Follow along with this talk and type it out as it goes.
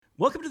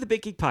Welcome to the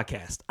Big Geek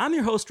Podcast. I'm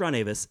your host, Ron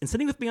Avis, and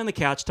sitting with me on the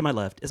couch to my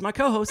left is my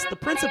co-host, the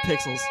Prince of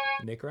Pixels,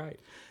 Nick Wright.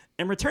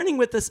 And returning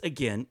with us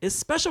again is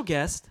special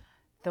guest,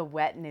 The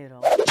Wet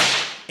Noodle.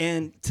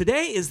 And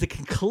today is the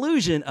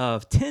conclusion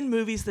of 10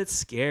 movies that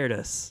scared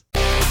us.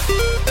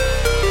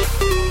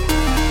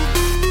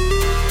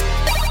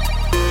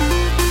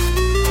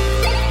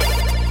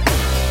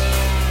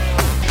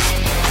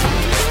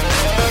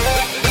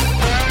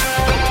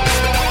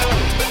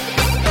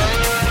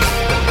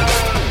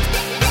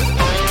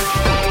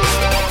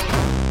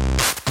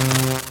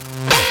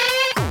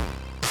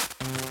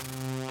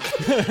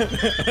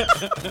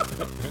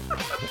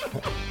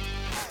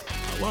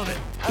 I love it.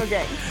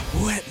 Okay.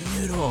 Wet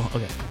Noodle.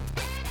 Okay.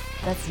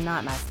 That's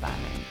not my spy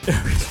name.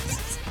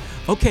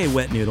 Okay,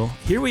 Wet Noodle.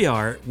 Here we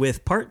are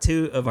with part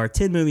 2 of our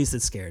 10 movies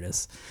that scared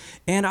us.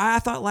 And I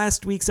thought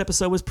last week's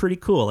episode was pretty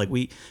cool. Like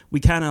we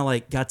kind of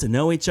like got to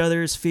know each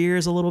other's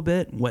fears a little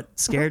bit. What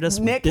scared us,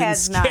 Nick what didn't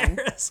has scare none.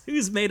 us.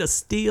 Who's made us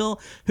steal?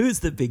 Who's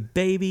the big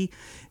baby?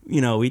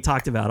 You know, we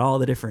talked about all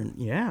the different.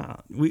 Yeah,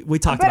 we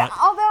talked But about.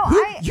 although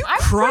you I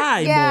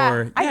cry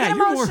more. I Yeah, get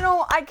you're more-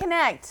 emotional. I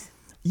connect.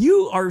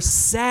 You are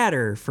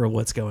sadder for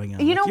what's going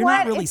on. You know You're what?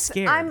 not really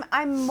scared.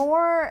 I'm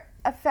more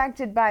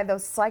affected by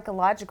those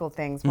psychological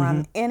things where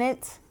I'm in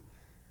it.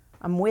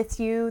 I'm with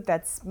you.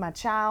 That's my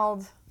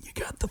child. You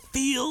got the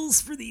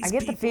feels for these I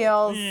get the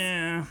people. feels.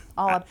 Yeah.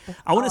 All up.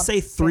 I want all to say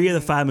up 3 of the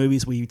baby. 5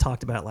 movies we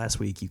talked about last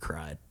week, you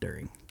cried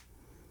during.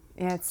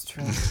 Yeah, it's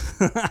true.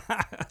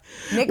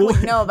 Nick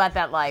would know about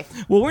that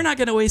life. Well, we're not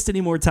going to waste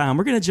any more time.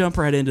 We're going to jump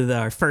right into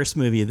our first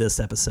movie of this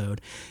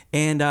episode.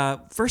 And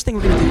first thing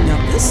we're going to do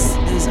now, this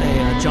is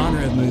a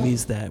genre of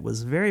movies that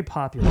was very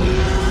popular.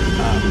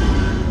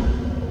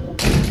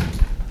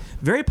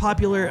 Very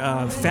popular.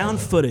 Found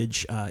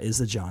footage is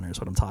the genre, is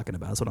what I'm talking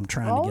about. Is what I'm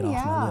trying to get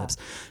off my lips.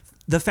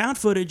 The found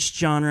footage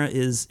genre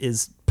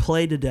is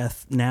played to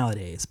death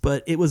nowadays,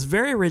 but it was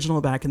very original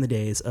back in the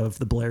days of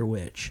the Blair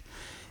Witch.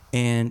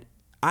 And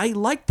I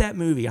liked that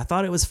movie. I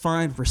thought it was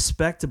fine.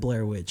 Respect to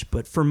Blair Witch.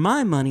 But for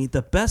my money,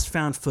 the best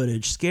found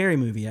footage scary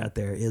movie out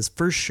there is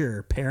for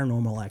sure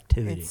Paranormal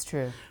Activity. It's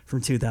true. From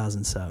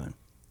 2007.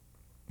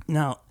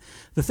 Now,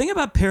 the thing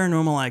about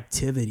Paranormal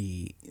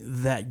Activity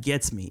that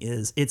gets me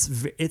is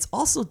it's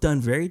also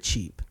done very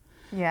cheap.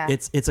 Yeah.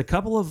 It's a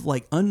couple of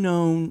like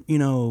unknown,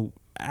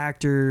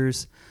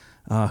 actors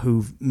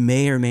who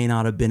may or may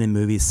not have been in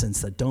movies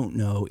since I don't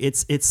know.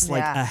 It's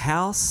like a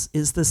house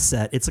is the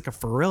set. It's like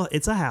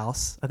it's a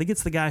house. I think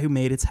it's the guy who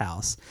made its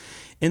house.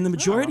 And the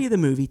majority of the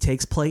movie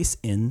takes place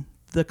in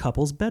the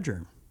couple's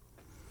bedroom.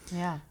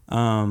 Yeah.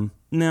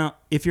 Now,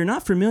 if you're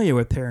not familiar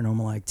with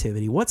Paranormal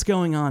Activity, what's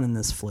going on in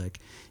this flick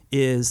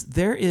is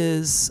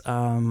there's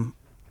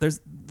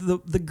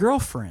the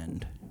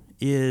girlfriend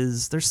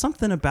there's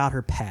something about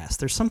her past.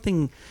 There's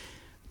something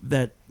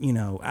that,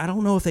 I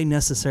don't know if they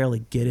necessarily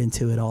get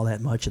into it all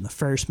that much in the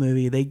first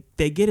movie.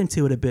 They get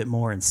into it a bit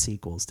more in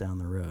sequels down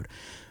the road.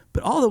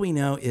 But all that we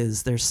know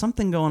is there's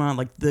something going on.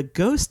 Like the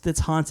ghost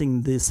that's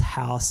haunting this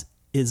house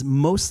is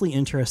mostly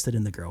interested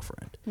in the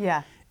girlfriend.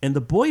 Yeah. And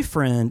the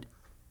boyfriend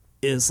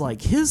is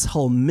like, his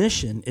whole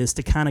mission is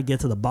to kind of get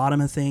to the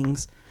bottom of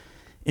things.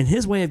 And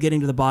his way of getting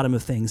to the bottom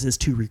of things is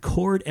to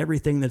record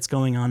everything that's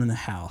going on in the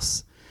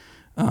house.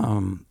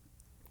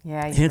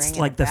 Yeah. he's Hence,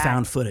 bringing like it the back.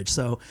 found footage.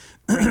 So,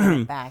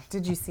 Bringing it back.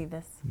 Did you see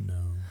this? No.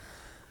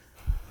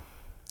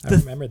 I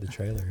remember the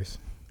trailers.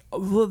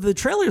 well, the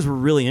trailers were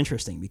really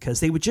interesting because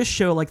they would just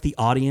show like the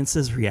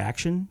audience's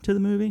reaction to the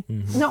movie.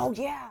 No.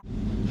 Yeah.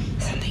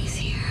 Something's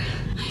here.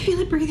 I feel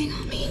it breathing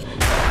on me.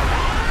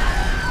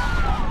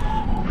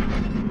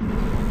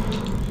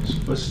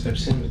 There's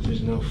footsteps in, but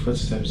there's no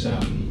footsteps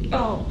out.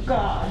 Oh,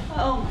 God.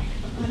 Oh,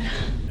 my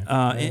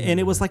God. And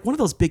it was like one of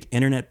those big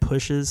internet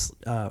pushes.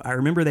 I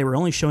remember they were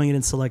only showing it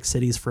in select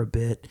cities for a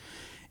bit.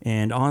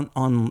 And on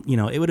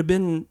it would have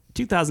been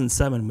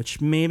 2007,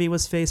 which maybe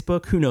was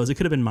Facebook. Who knows? It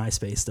could have been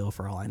MySpace still,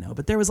 for all I know.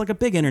 But there was like a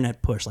big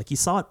internet push. Like you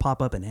saw it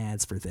pop up in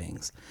ads for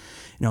things.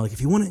 Like if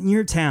you want it in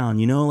your town,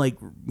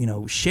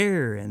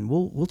 share and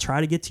we'll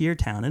try to get to your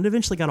town. And it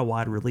eventually got a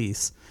wide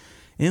release.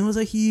 And it was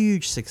a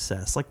huge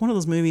success. Like one of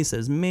those movies that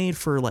was made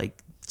for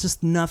like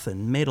just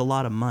nothing, made a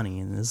lot of money,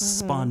 and has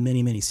spawned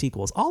many, many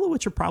sequels, all of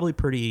which are probably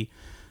pretty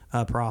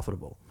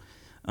profitable.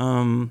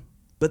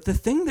 But the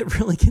thing that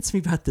really gets me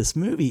about this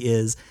movie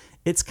is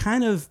it's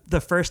kind of the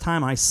first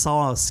time I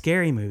saw a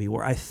scary movie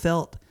where I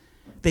felt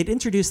they'd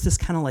introduced this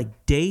kind of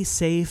like day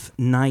safe,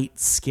 night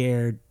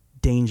scared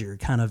danger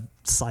kind of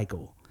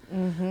cycle.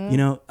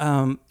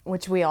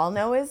 Which we all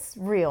know is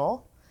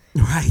real.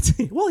 Right.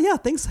 Well, yeah,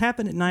 things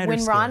happen at night.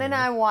 When Ron and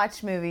I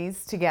watch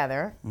movies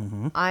together,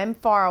 I'm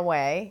far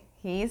away.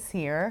 He's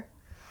here.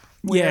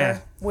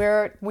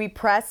 We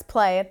press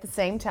play at the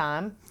same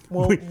time.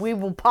 We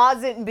will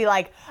pause it and be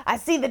like, I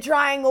see the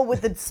triangle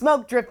with the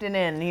smoke drifting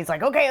in. And he's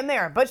like, okay, I'm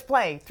there. Push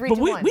play. 3, But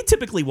 2, 1. we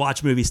typically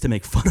watch movies to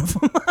make fun of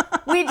them.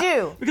 We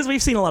do. Because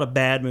we've seen a lot of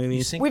bad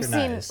movies. We've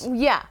Synchronize. seen,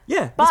 yeah.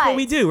 Yeah, but that's what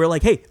we do. We're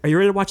like, hey, are you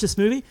ready to watch this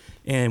movie?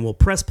 And we'll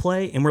press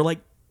play, and we're like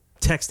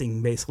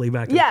texting basically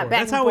back and Yeah, forth. back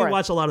That's and how forth. we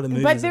watch a lot of the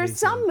movies. But that there's we've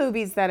some seen.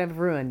 movies that have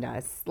ruined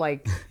us,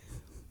 like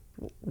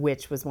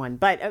which was one.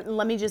 But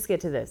let me just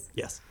get to this.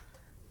 Yes.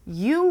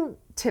 You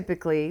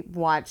typically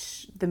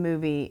watch the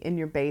movie in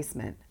your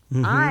basement.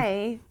 Mm-hmm.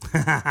 I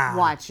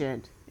watch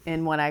it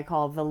in what I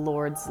call the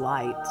Lord's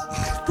light.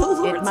 The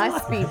Lord's It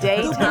must be The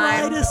daytime.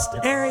 brightest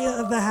area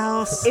of the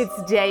house.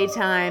 It's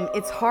daytime.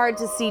 It's hard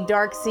to see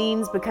dark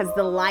scenes because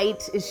the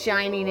light is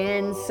shining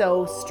in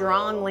so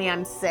strongly.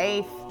 I'm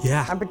safe.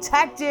 Yeah. I'm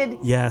protected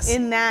Yes.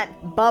 in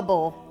that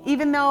bubble.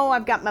 Even though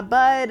I've got my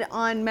bud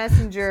on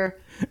Messenger.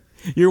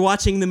 You're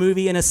watching the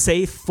movie in a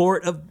safe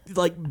fort of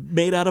like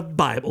made out of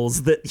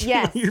Bibles that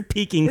Yes. you're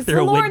peeking It's through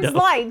the a Lord's window.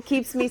 light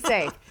keeps me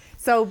safe.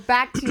 So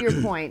back to your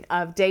point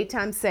of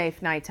daytime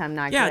safe, nighttime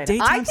not Yeah, good.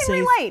 daytime I can safe.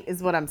 relate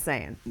is what I'm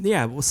saying.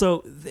 Yeah, well,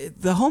 so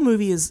the whole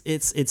movie is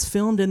it's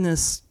filmed in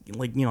this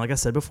like I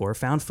said before,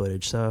 found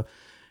footage. So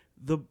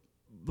the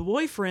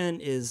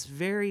boyfriend is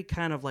very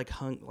kind of like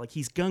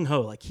he's gung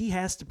ho, like he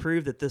has to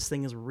prove that this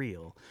thing is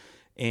real.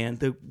 And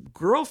the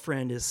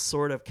girlfriend is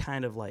sort of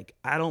kind of like,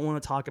 I don't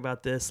want to talk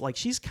about this. Like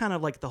she's kind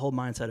of like the whole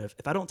mindset of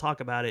if I don't talk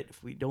about it,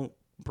 if we don't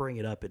bring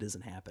it up, it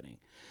isn't happening.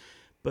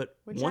 But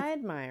Which I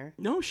admire.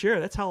 no, sure,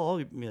 that's how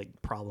all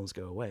like problems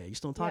go away. You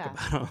just don't talk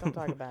about them. Don't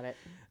talk about it.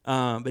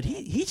 But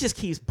he just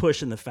keeps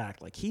pushing the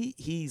fact. Like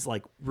he's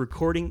like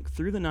recording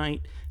through the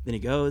night. Then he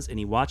goes and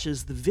he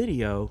watches the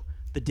video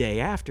the day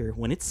after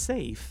when it's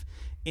safe.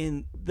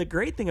 And the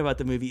great thing about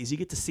the movie is you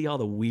get to see all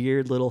the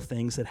weird little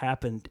things that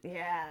happened.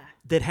 Yeah.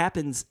 That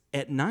happens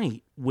at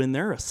night when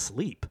they're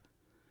asleep.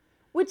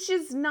 Which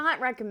is not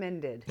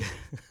recommended.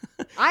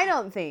 I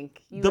don't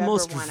think you The ever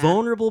most wanna...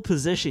 vulnerable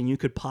position you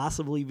could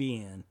possibly be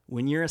in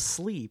when you're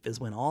asleep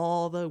is when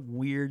all the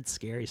weird,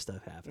 scary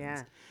stuff happens.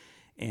 Yeah.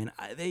 And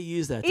they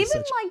use that to Even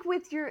such like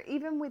with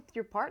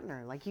your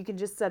partner, like you can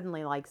just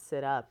suddenly like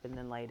sit up and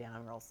then lay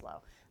down real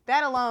slow.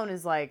 That alone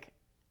is like,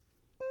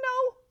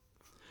 no.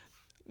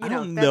 I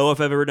don't know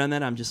if I've ever done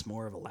that. I'm just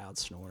more of a loud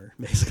snorer,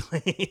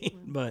 basically.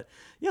 But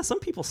yeah,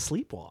 some people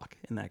sleepwalk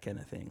and that kind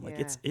of thing. Like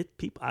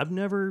people. I've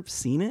never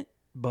seen it,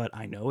 but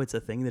I know it's a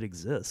thing that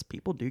exists.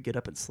 People do get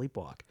up and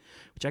sleepwalk,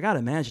 which I gotta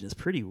imagine is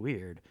pretty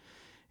weird.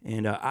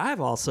 And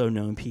I've also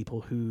known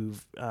people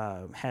who've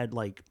had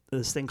like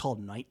this thing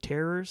called night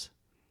terrors,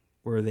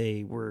 where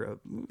they were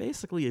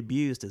basically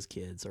abused as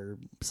kids or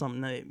something.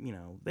 That,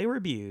 they were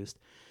abused,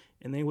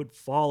 and they would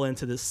fall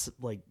into this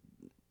like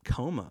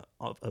coma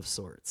of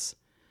sorts.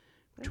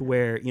 To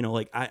where,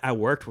 like I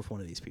worked with one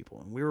of these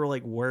people and we were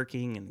like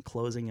working and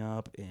closing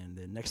up, and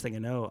the next thing I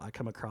know, I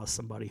come across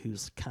somebody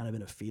who's kind of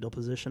in a fetal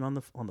position on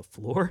the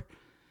floor.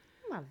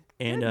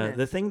 And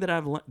the thing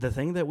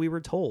that we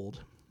were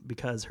told,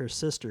 because her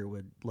sister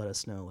would let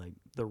us know like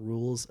the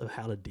rules of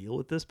how to deal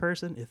with this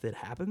person if it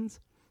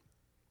happens.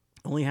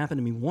 Only happened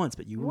to me once,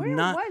 but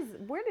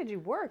Where did you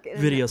work?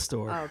 Video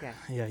store. Oh, okay.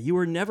 Yeah, you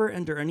were never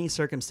under any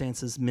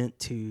circumstances meant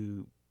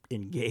to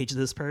engage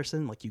this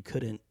person. Like you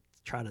couldn't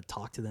try to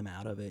talk to them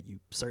out of it. You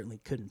certainly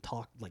couldn't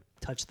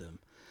touch them.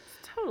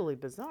 Totally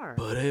bizarre.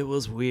 But it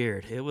was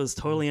weird. It was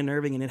totally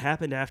unnerving, and it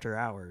happened after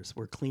hours.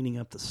 We're cleaning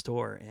up the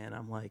store, and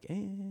I'm like,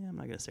 I'm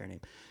not gonna say her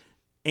name.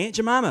 Aunt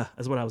Jemima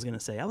is what I was gonna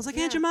say. I was like,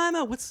 Aunt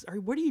Jemima,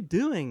 what are you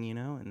doing?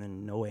 And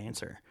then no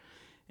answer.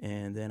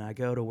 And then I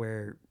go to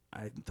where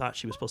I thought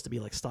she was supposed to be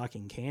like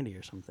stocking candy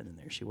or something, and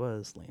there she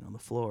was laying on the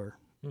floor,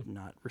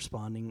 not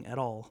responding at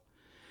all.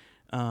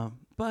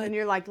 But and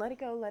you're like, let it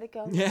go, let it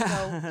go.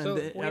 Yeah. So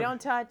we don't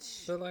touch.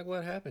 So like,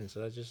 what happened?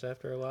 So just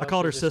after a while, I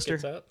called her she just sister.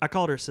 gets up? I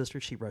called her sister.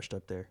 She rushed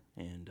up there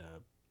and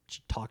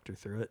she talked her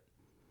through it.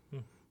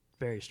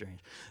 Very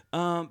strange.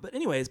 But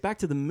anyways, back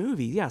to the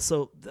movie. Yeah.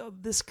 So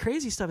this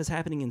crazy stuff is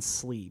happening in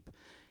sleep,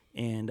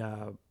 and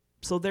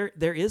so there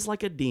is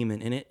like a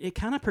demon, and it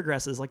kind of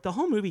progresses. Like the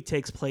whole movie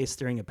takes place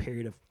during a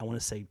period of, I want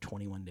to say,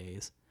 21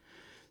 days.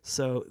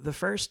 So the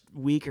first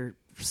week or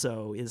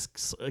so is,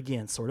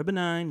 again, sort of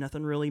benign.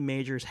 Nothing really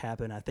majors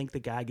happen. I think the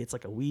guy gets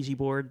like a Ouija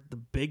board. The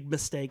big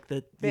mistake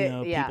that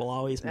people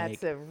always make.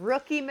 That's a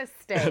rookie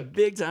mistake. A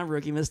big time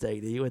rookie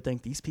mistake that you would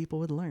think these people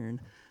would learn.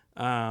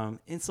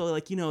 And so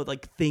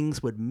like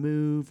things would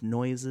move,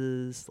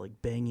 noises,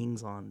 like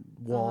bangings on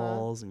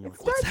walls, and you're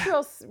like, what's that?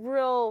 Starts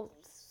real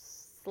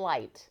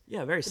slight.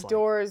 Yeah, very The slight.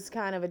 door's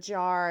kind of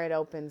ajar. It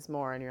opens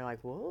more, and you're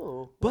like,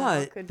 whoa.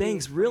 But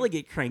things really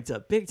get cranked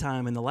up big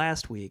time in the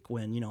last week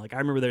when, like I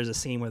remember there's a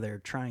scene where they're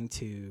trying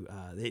to,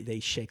 they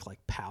shake like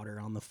powder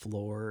on the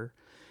floor,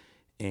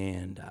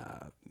 and,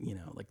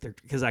 like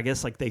because I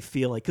guess like they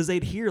feel like, because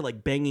they'd hear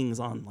like bangings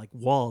on like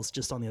walls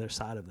just on the other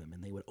side of them,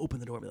 and they would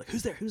open the door and be like,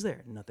 who's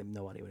there? And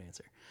nobody would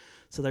answer.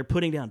 So they're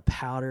putting down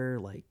powder,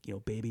 like,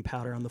 baby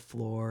powder on the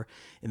floor,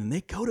 and then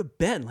they go to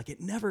bed. Like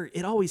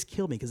it always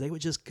killed me because they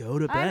would just go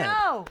to bed. I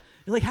know.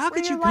 You're like, how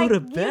could you You're go like, to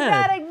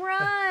bed? You gotta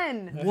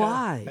run.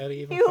 Why? How do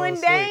you even You fall in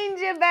asleep?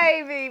 danger,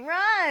 baby.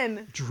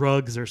 Run.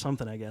 Drugs or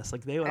something, I guess.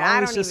 Like they would I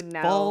always don't just even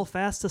know. fall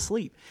fast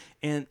asleep.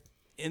 And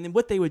then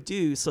what they would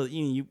do, so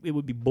it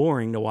would be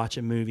boring to watch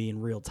a movie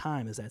in real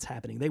time as that's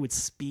happening. They would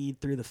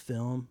speed through the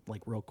film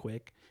like real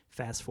quick,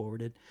 fast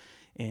forwarded,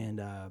 and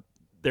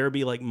there would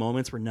be like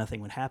moments where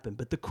nothing would happen.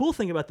 But the cool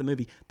thing about the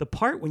movie, the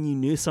part when you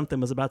knew something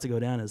was about to go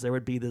down, is there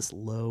would be this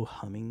low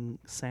humming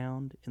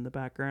sound in the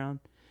background.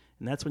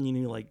 And that's when you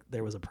knew like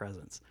there was a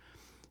presence.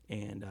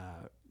 And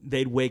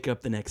they'd wake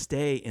up the next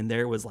day and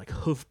there was like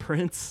hoof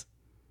prints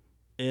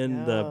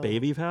in the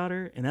baby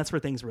powder. And that's where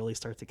things really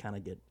start to kind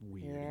of get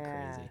weird and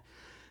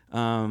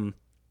crazy.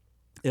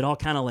 It all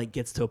kind of like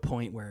gets to a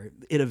point where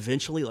it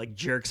eventually like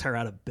jerks her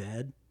out of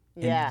bed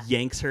and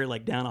yanks her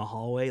like down a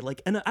hallway.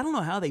 Like, and I don't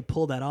know how they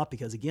pulled that off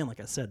because again,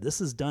 like I said,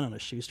 this is done on a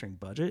shoestring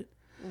budget.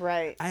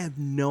 Right. I have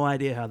no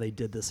idea how they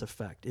did this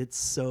effect. It's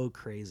so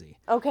crazy.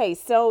 Okay,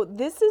 so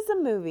this is a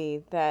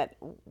movie that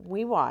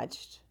we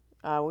watched.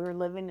 We were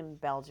living in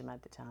Belgium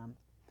at the time,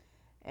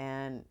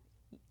 and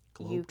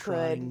you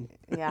could,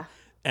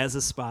 as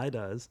a spy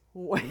does,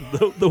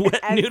 the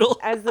wet noodle,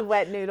 as the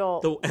wet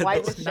noodle, the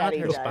white That's machete not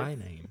her does. spy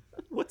name.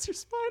 What's your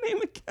spy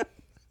name again?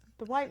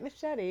 The white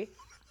machete.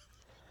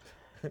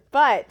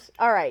 But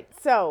all right,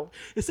 so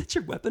is that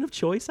your weapon of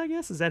choice? I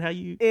guess is that how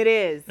you? It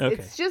is. Okay.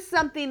 It's just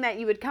something that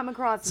you would come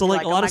across. So and be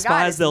like a oh lot my of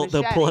spies, God,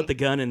 they'll pull out machete. the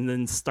gun and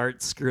then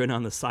start screwing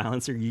on the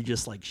silencer. You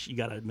just like you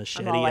got a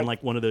machete all and like-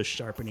 like one of those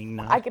sharpening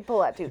knives. I could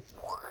pull that too,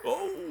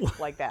 Oh,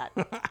 like that.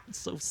 I'm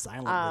so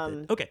silent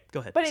with it. Okay,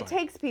 go ahead. But it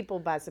Sorry. takes people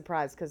by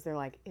surprise because they're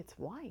like, "It's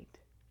white."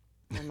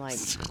 I'm like,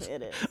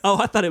 "It is." Oh,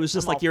 I thought it was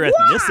just I'm like all, your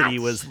ethnicity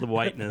was the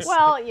whiteness.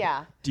 Well,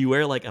 yeah. Do you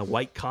wear like a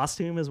white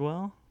costume as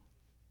well?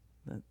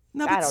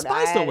 No, I but don't know.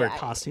 spies don't wear I-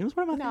 costumes.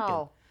 What am I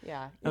No.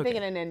 Yeah. You're Okay.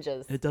 thinking of ninjas.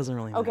 thinking? It doesn't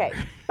really matter. Okay,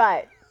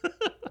 but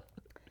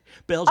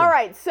Belgium. all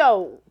right.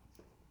 So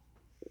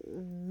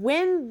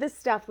when the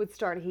stuff would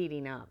start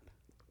heating up,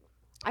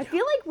 I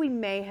feel like we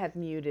may have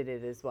muted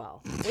it as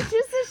well, which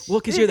is Well,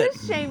 'cause you're this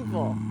that is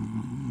shameful.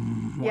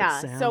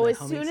 What So sound, that as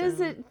humming soon as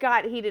sound? it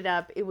got heated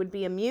up, it would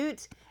be a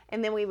mute,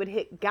 and then we would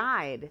hit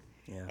guide.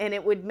 Yeah. And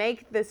it would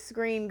make the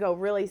screen go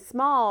really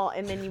small,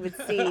 and then you would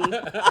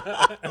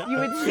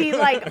see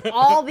like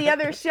all the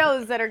other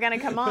shows that are gonna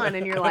come on,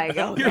 and you're like,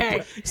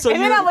 okay. so and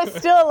then you're- I was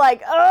still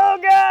like, oh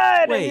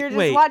god, Wait, and you're just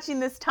wait. watching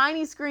this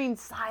tiny screen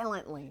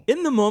silently.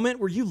 In the moment,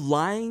 were you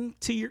lying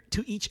to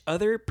each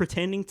other,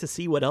 pretending to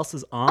see what else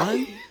is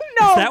on?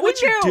 No, is that we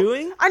what you're knew.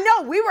 doing? I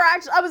know. We were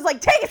actually. I was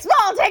like, take it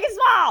small, take it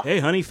small. Hey,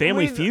 honey,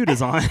 Family We've- Feud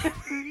is on.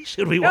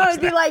 Should we No, watch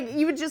it'd be that? like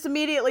you would just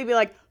immediately be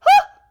like,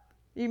 huh!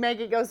 You make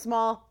it go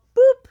small,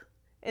 boop,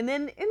 and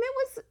then it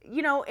was,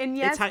 and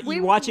yes, It's how, we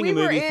you're watching a we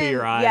were movie through in-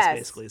 your eyes, yes,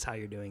 basically, is how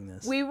you're doing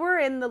this. We were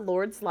in the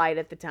Lord's Light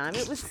at the time.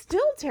 It was still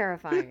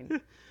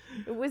terrifying.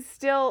 It was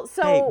still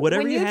so. Hey,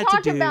 whatever when you you had to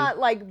talk do- about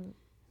like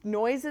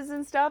noises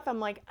and stuff, I'm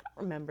like, I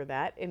don't remember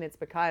that, and it's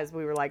because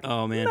we were like,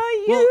 Oh, man. no,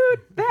 Well, you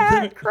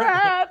that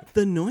crap.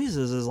 the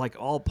noises is like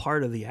all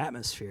part of the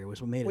atmosphere,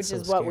 which what made it Which so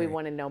is what we scary.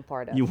 wanted no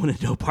part of. You want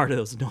to know part of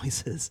those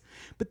noises,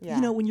 but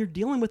Yeah. when you're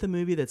dealing with a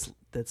movie it's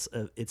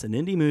an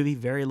indie movie,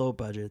 very low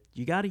budget.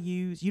 You got to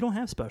use. You don't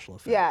have special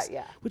effects.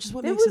 Yeah. Which is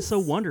what It makes it so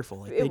was-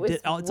 wonderful. Like it was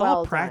it's well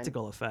all done.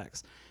 practical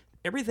effects.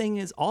 Everything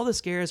is all the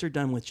scares are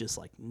done with just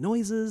like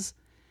noises,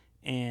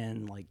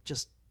 and like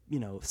just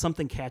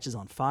something catches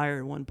on fire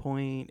at one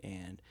point,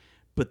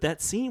 but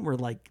that scene where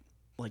like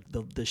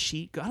the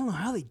sheet. I don't know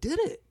how they did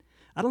it.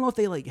 I don't know if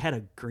they like had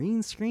a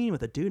green screen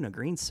with a dude in a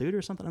green suit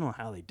or something. I don't know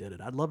how they did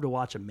it. I'd love to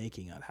watch a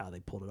making of how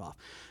they pulled it off.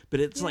 But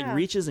it's like Yeah.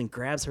 reaches and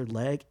grabs her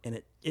leg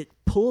and it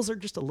pulls her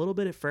just a little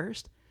bit at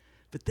first,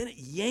 but then it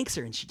yanks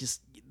her and she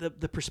just the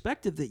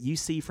perspective that you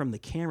see from the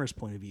camera's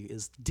point of view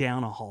is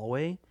down a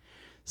hallway.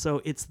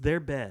 So it's their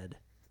bed,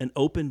 an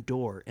open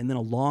door, and then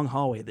a long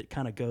hallway that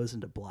kind of goes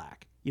into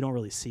black. You don't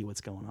really see what's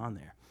going on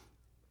there.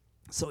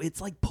 So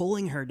it's like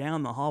pulling her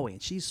down the hallway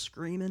and she's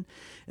screaming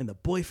and the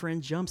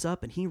boyfriend jumps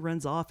up and he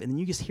runs off and then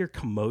you just hear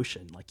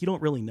commotion. Like you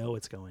don't really know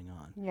what's going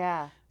on.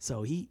 Yeah.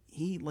 So he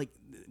like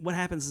what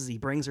happens is he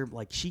brings her,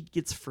 like she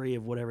gets free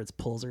of whatever it's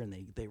pulls her and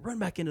they run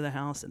back into the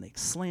house and they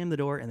slam the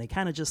door and they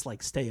kind of just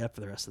like stay up for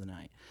the rest of the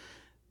night.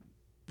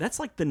 That's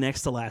like the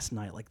next to last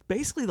night. Like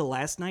basically the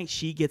last night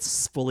she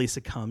gets fully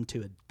succumbed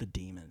to the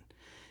demon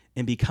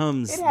and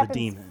becomes It the happens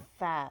demon.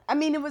 fast. I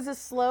mean, it was a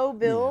slow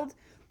build,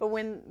 but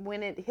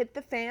when it hit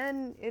the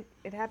fan,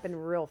 it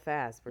happened real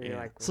fast. Where you're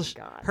like, oh So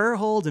God. her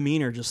whole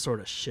demeanor just sort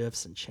of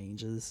shifts and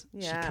changes.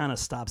 Yeah. She kind of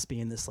stops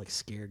being this like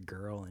scared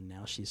girl, and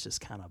now she's just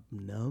kind of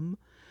numb.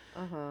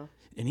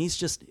 And he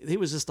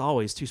was just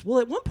always too. Well,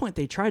 at one point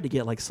they tried to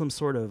get like some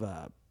sort of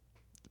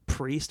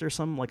priest or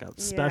some like a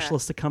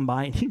specialist to come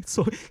by, and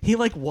he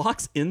like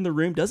walks in the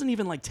room, doesn't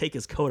even like take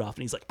his coat off,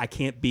 and he's like, I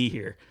can't be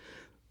here.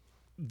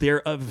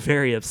 They're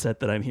very upset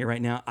that I'm here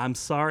right now. I'm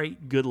sorry.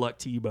 Good luck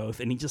to you both.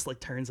 And he just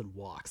like turns and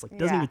walks. Like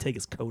doesn't Yeah. even take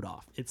his coat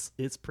off. It's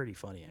pretty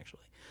funny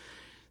actually.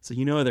 So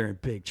they're in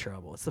big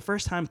trouble. It's the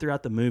first time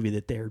throughout the movie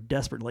that they're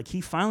desperate. Like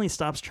he finally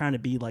stops trying to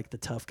be like the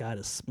tough guy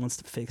wants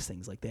to fix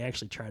things. Like they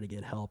actually try to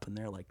get help and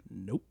they're like,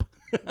 nope.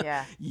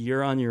 Yeah.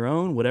 You're on your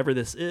own. Whatever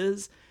this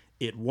is,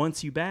 it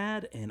wants you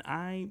bad. And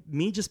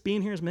me just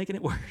being here is making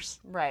it worse.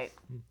 Right.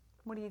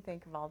 What do you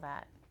think of all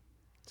that?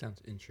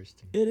 Sounds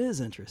interesting. It is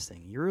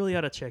interesting. You really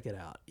ought to check it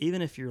out.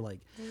 Even if you're like,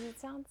 Does it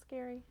sound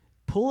scary?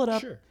 pull it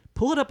up. Sure.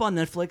 Pull it up on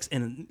Netflix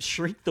and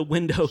shrink the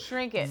window.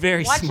 Shrink it.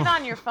 Very Watch small. it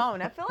on your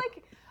phone. I feel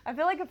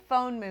like a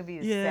phone movie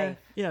is safe.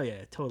 Yeah,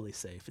 totally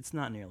safe. It's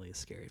not nearly as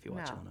scary if you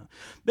watch it No. on a.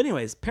 But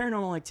anyways,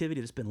 Paranormal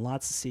Activity. There's been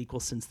lots of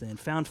sequels since then.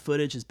 Found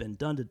footage has been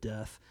done to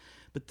death,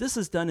 but this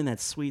is done in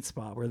that sweet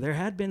spot where there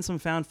had been some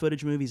found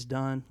footage movies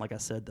done. Like I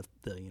said, the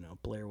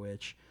Blair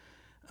Witch,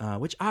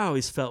 which I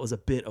always felt was a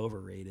bit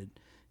overrated,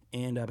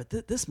 and but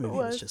this movie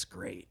was just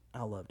great.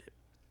 I loved it.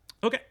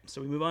 Okay,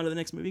 so we move on to the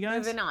next movie,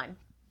 guys. Moving on.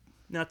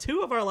 Now,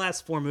 2 of our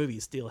last 4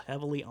 movies deal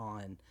heavily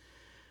on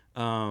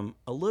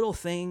a little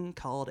thing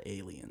called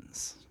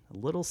aliens. A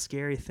little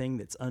scary thing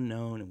that's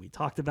unknown. And we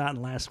talked about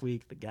in last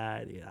week, the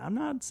guy, I'm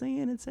not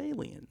saying it's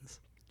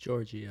aliens.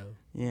 Giorgio.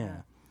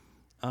 Yeah.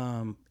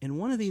 In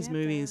one of these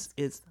movies,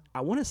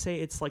 I want to say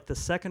it's like the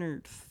second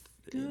or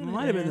it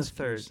might have been the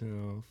third.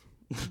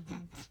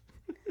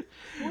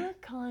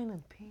 What kind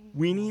of people?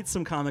 We need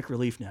some comic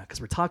relief now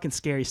because we're talking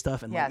scary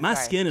stuff. And Yeah, like, my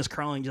sorry. skin is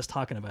crawling just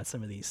talking about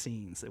some of these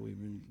scenes that we've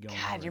been going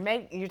God,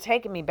 over. you're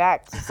taking me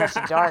back to such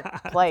a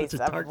dark place.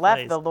 Such a dark I've left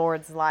place. the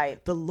Lord's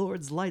light. The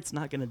Lord's light's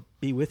not going to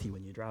be with you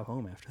when you drive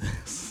home after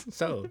this.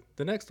 So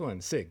the next one,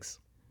 SIGs.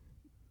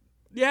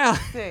 Yeah.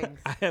 Sigs.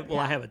 I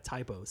have a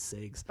typo,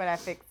 SIGs. but I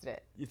fixed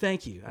it.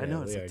 Thank you. I Yeah, know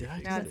we it's already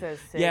a Now it says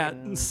Sig. Yeah,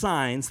 and-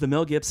 Signs, the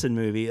Mel Gibson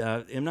movie.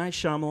 M. Night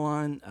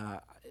Shyamalan.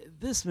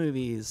 This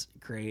movie is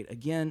great.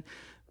 Again,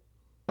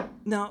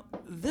 now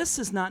this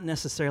is not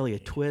necessarily a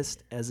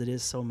twist, as it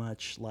is so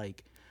much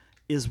like,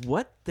 is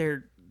what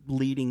they're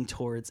leading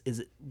towards? Is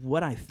it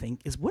what I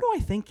think? Is what do I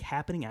think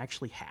happening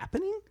actually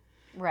happening?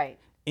 Right.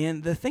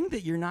 And the thing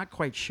that you're not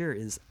quite sure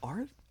is,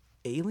 are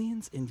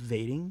aliens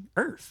invading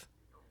Earth?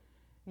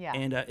 Yeah.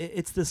 And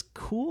it's this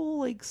cool,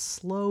 like,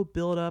 slow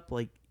build up.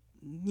 Like,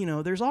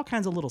 there's all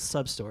kinds of little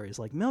sub stories.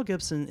 Like, Mel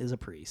Gibson is a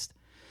priest,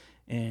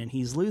 and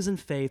he's losing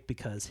faith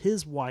because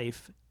his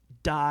wife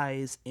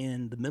dies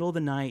in the middle of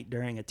the night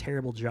during a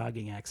terrible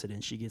jogging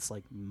accident. She gets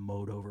like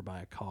mowed over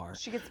by a car.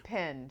 she gets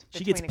pinned.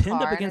 She gets between a pinned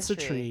car up and against a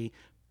tree,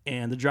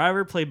 and the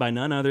driver, played by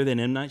none other than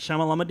M. Night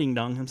Shyamalan Ding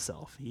Dong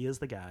himself. He is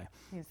the guy.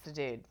 He's the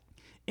dude.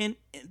 And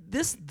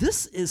this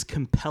is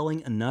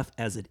compelling enough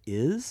as it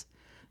is.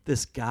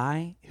 This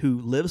guy who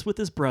lives with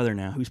his brother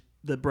now, who's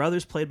the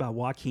brother's played by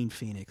Joaquin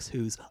Phoenix,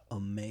 who's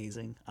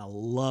amazing. I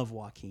love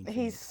Joaquin Phoenix.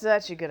 He's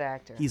such a good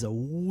actor. He's a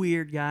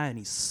weird guy, and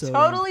he's so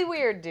totally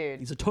weird, dude.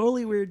 He's a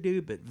totally weird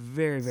dude, but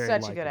very, very Such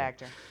a likable. good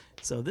actor.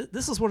 So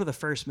this is one of the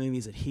first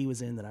movies that he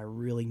was in that I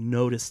really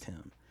noticed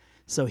him.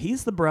 So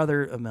he's the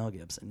brother of Mel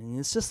Gibson, and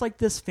it's just like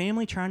this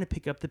family trying to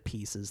pick up the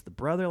pieces. The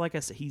brother, like I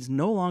said, he's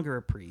no longer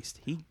a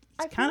priest. He's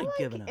I kind feel of like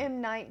given up.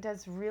 M. Night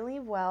does really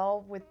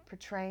well with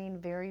portraying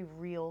very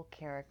real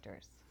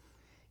characters.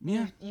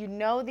 Yeah. You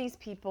know these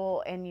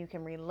people, and you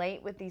can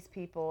relate with these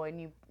people,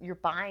 and you're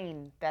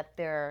buying that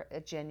they're a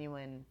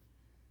genuine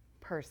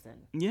person.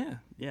 Yeah.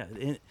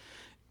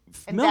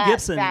 And Mel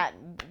Gibson, that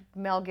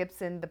Mel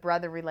Gibson, the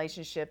brother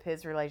relationship,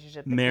 his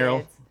relationship, the Meryl,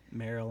 kids.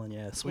 and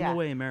yeah, swing Yeah.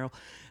 away, Meryl.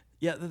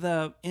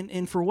 Yeah,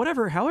 and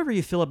for however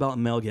you feel about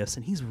Mel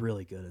Gibson, he's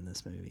really good in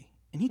this movie,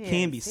 and he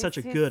can be is. such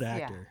a He's- good yeah.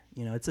 actor.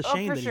 It's a Oh,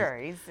 shame for that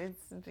sure.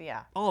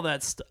 Yeah. all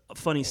that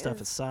funny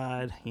stuff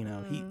aside,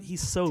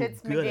 he's so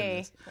Tits good in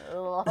this.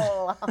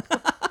 McGee.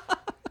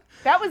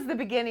 That was the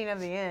beginning of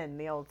the end,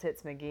 the old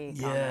Tits McGee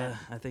comment. Yeah,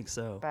 I think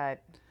so.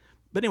 But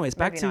anyways,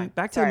 back moving to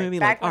on. the Sorry, movie.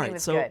 back Like, all when he right,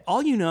 was so good.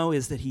 all you know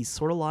is that he's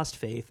sort of lost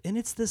faith, and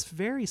it's this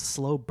very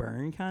slow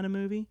burn kind of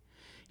movie.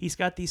 He's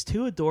got these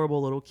 2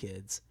 adorable little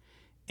kids,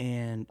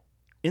 and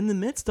in the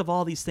midst of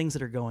all these things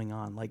that are going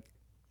on, like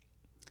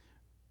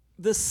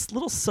this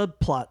little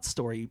subplot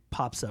story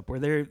pops up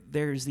where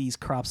there's these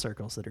crop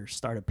circles that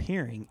start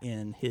appearing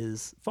in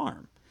his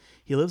farm.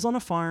 He lives on a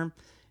farm,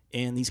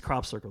 and these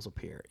crop circles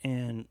appear.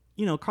 And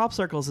crop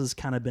circles has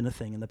kind of been a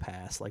thing in the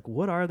past. Like,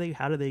 what are they?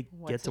 How do they get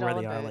What's to it where all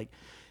they are? about? Like,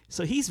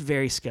 so he's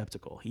very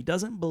skeptical. He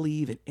doesn't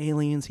believe in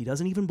aliens. He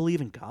doesn't even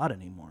believe in God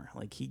anymore.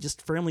 Like, he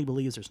just firmly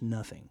believes there's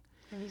nothing.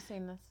 have you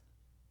seen this?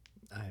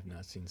 I have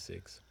not seen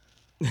SIGs.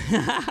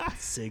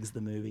 Sig's the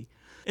movie.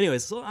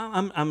 Anyways, so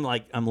I'm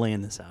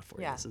laying this out for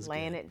you. Yeah, This is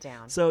laying good. it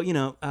down. So you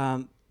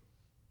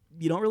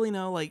don't really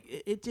know. Like,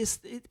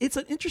 it's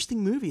an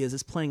interesting movie as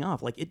it's playing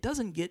off. Like, it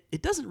doesn't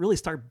really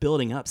start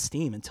building up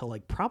steam until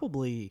like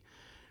probably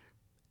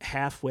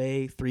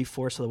halfway,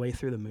 3/4 of the way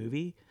through the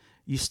movie.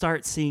 You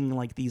start seeing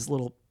like these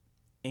little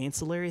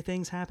ancillary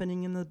things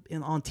happening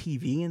on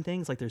TV and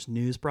things. Like, there's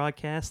news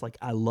broadcasts. Like,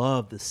 I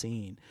love the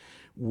scene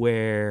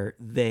where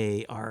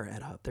they are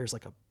there's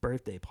like a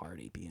birthday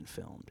party being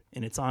filmed,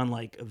 and it's on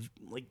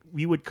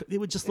it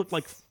would just look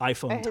like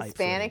iPhone A type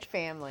Hispanic footage.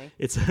 family.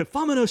 It's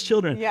Famanos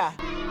children. Yeah.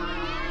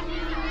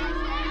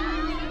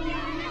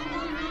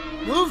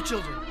 Move,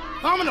 children.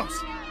 Vámonos.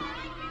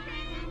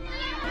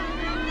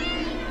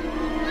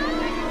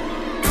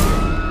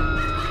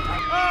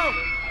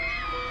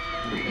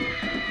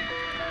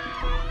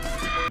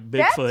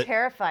 That Bigfoot.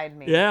 terrified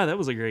me. Yeah, that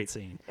was a great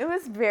scene. It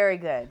was very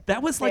good.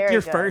 That was like Very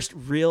your good. first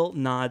real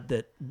nod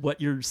that what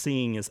you're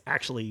seeing is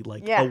actually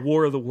like Yeah. a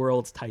War of the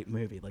Worlds type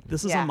movie. Like,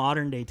 this is Yeah. a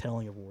modern day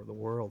telling of War of the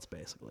Worlds,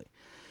 basically.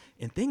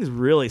 and things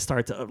really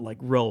start to like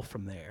roll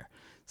from there.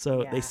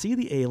 So Yeah. they see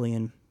the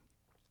alien,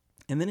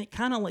 and then it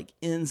kind of like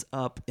ends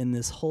up in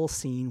this whole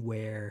scene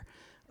where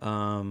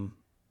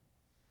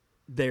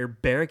they're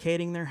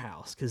barricading their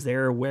house because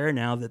they're aware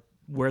now that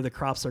where the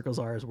crop circles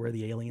are is where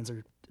the aliens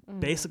are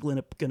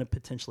basically going to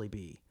potentially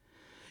be.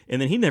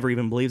 And then he never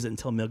even believes it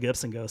until Mel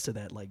Gibson goes to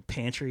that like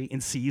pantry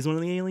and sees one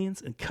of the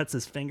aliens and cuts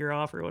his finger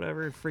off or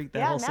whatever. Freaked that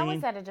Yeah, whole and that scene.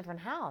 was at a different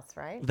house,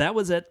 right? That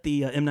was at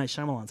the M. Night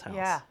Shyamalan's house.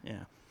 Yeah.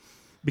 Yeah.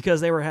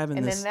 Because they were having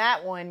And this. then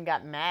that one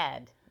got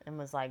mad and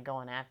was like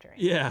going after him.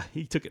 Yeah,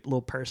 he took it a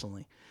little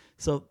personally.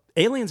 So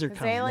aliens are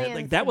coming. aliens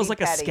Like that was can like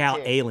be a petty, scout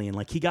too. alien.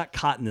 Like he got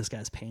caught in this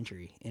guy's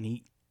pantry, and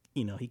he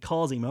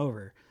calls him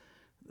over,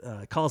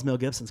 calls Mel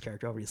Gibson's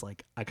character over. He's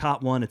like, "I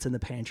caught one. It's in the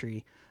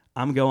pantry.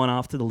 I'm going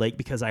off to the lake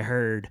because I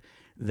heard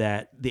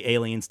that the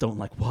aliens don't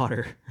like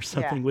water or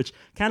something," Yeah. which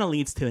kind of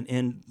leads to an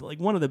end. Like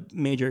one of the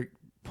major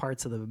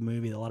parts of the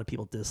movie that a lot of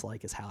people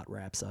dislike is how it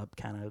wraps up,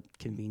 kind of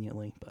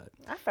conveniently, but.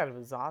 I thought it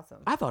was awesome.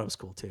 I thought it was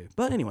cool too.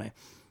 But anyway,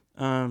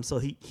 so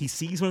he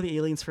sees one of the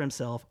aliens for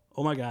himself.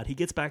 Oh my God. He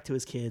gets back to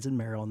his kids and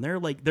Meryl, and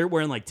they're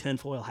wearing like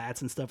tinfoil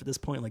hats and stuff at this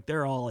point. Like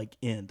they're all like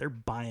they're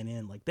buying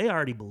in. Like they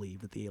already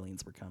believed that the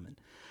aliens were coming.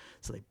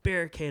 So they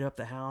barricade up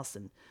the house,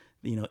 and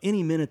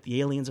any minute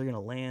the aliens are going to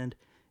land.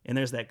 And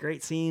there's that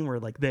great scene where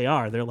like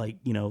they're like,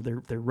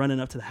 they're running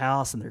up to the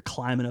house and they're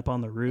climbing up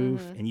on the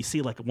roof, and you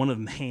see like one of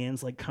them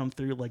hands like come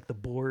through like the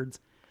boards.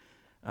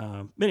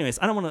 But anyways,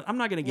 I'm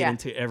not going to get Yeah.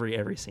 into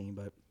every scene,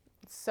 but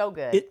So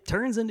good. it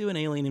turns into an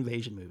alien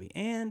invasion movie.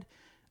 And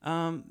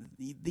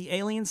the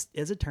aliens,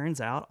 as it turns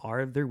out,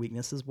 their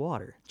weakness is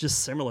water. Just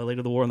similarly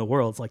to the War in the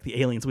Worlds, like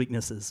the aliens'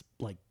 weakness is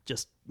like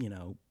just,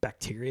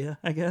 bacteria,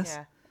 I guess.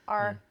 yeah.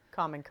 Our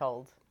common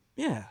cold.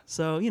 Yeah.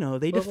 So, they What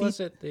defeat. was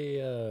it?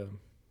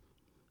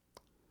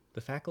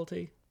 The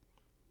Faculty?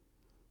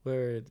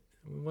 Where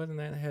wasn't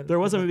that had? There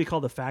was a movie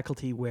called The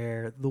Faculty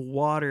where the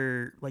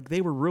water, like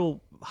they were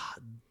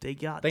they needed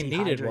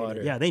dehydrated.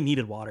 water. Yeah, they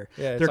needed water.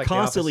 Yeah, it's They're like the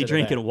constantly opposite of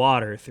drinking that.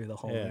 water through the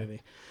whole Yeah.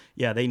 movie.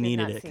 Yeah, they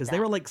needed not it see because they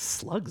that. were like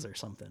slugs or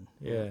something.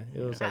 Yeah,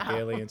 it was like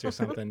aliens or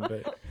something,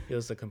 but it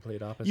was the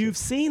complete opposite. You've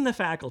seen The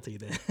Faculty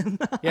then.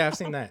 Yeah, I've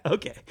seen that.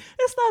 Okay.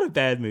 It's not a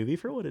bad movie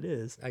for what it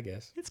is. I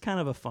guess. It's kind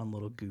of a fun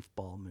little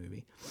goofball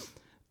movie.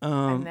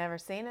 I've never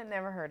seen it,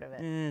 never heard of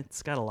it.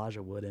 It's got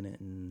Elijah Wood in it,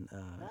 and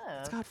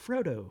it's got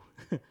Frodo.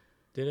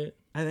 Did it?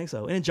 I think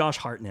so. And Josh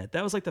Hartnett.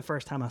 That was like the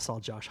first time I saw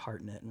Josh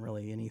Hartnett in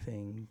really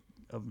anything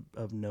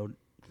of note.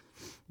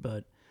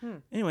 But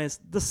anyways,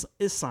 this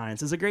is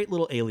Science. It's a great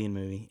little alien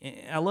movie.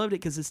 I loved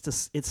it because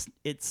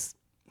it's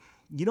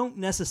you don't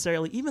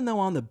necessarily, even though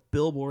on the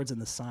billboards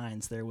and the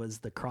signs there was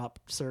the crop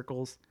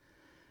circles,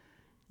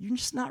 you're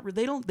just not.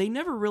 They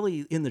never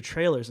really in the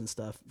trailers and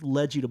stuff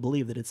led you to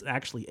believe that it's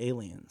actually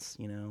aliens.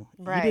 You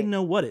Right. didn't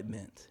know what it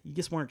meant. You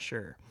just weren't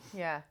sure.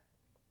 Yeah.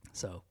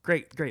 So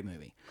great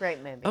movie.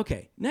 Great movie.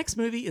 Okay, next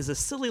movie is a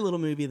silly little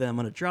movie that I'm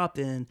going to drop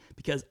in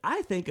because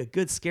I think a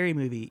good scary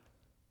movie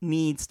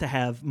needs to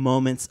have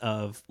moments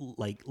of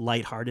like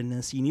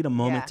lightheartedness. You need a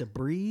moment Yeah. to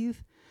breathe.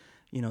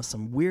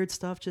 Some weird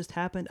stuff just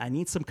happened. I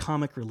need some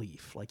comic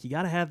relief. Like you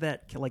got to have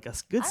that. Like a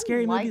good I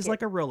scary like movie is it.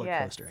 like a roller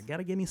Yes. coaster. I got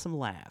to give me some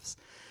laughs.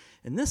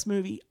 In this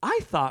movie, I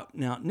thought.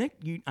 Now, Nick,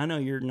 I know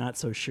you're not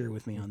so sure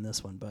with me on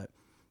this one, but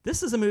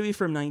this is a movie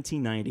from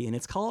 1990, and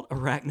it's called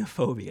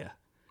Arachnophobia.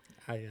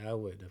 I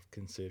would have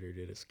considered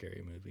it a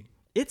scary movie.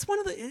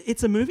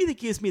 It's a movie that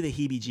gives me the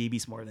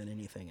heebie-jeebies more than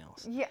anything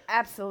else. Yeah,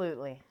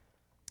 absolutely.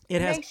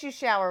 It has Makes you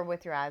shower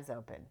with your eyes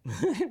open.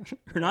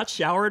 or not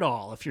shower at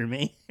all if you're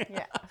me.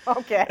 Yeah.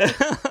 Okay.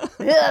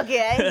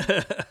 Okay.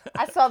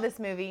 I saw this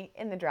movie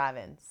in the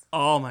drive-ins.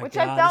 Oh my Which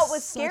god. I thought it's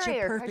was such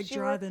scarier a perfect because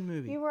drive-in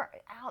movie. you were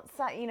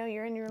outside.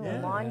 You're in your little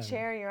Yeah. lawn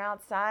chair. You're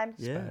outside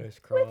yeah. Spiders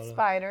crawl with up.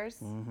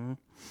 spiders.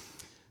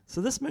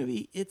 So this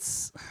movie,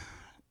 it's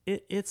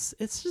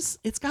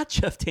got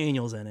Jeff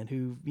Daniels in it,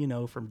 who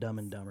from Dumb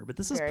and Dumber. But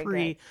this is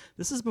Very good.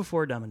 this is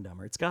before Dumb and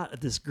Dumber. It's got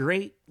this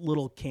great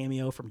little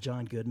cameo from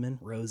John Goodman,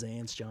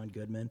 Roseanne's John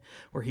Goodman,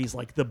 where he's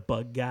like the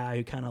bug guy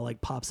who kind of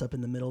like pops up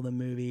in the middle of the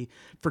movie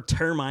for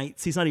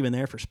termites. He's not even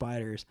there for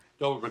spiders.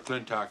 Dover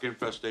McClintock,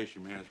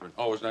 Infestation Management.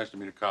 Always nice to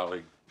meet a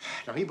colleague.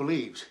 Now, he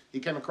believes he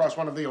came across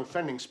one of the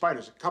offending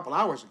spiders a couple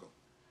hours ago.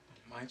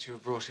 Might you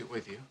have brought it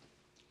with you?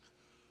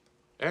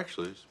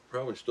 Actually, it's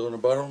probably still in the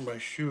bottom of my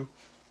shoe.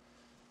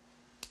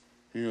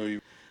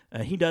 You.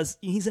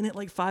 He's in it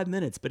like 5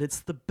 minutes, but it's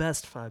the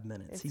best 5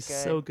 minutes. It's He's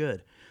good. so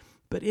good.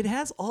 But it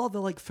has all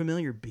the like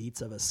familiar beats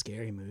of a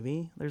scary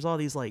movie. There's all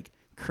these like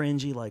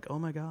cringy, like, oh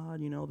my God,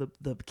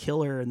 the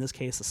killer, in this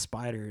case, the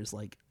spider, is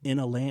like in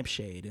a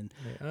lampshade and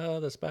Oh,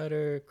 the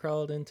spider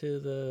crawled into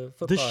the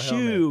the football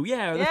shoe, helmet.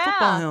 yeah, or the Yeah,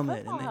 football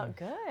helmet. football, And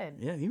good.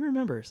 yeah, he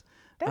remembers.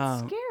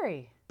 That's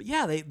scary. But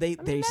yeah,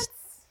 that's-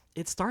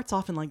 it starts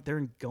off in like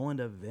they're going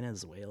to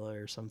Venezuela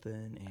or something,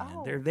 and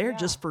Oh, they're there yeah.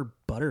 just for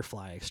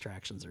butterfly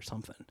extractions or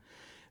something.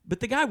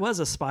 But the guy was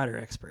a spider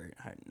expert.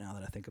 Now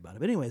that I think about it,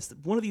 but anyways,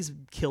 one of these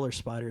killer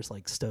spiders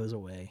like stows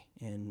away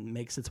and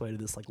makes its way to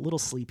this like little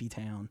sleepy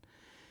town,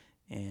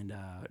 and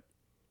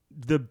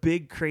the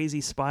big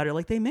crazy spider.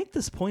 Like they make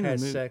this point in Had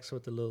the movie. sex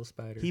with the little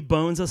spider. He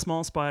bones a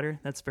small spider.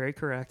 That's very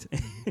correct.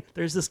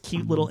 There's this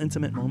cute little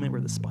intimate moment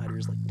where the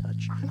spiders like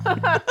touch.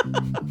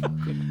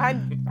 I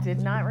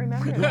did not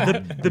remember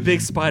that. The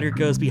big spider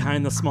goes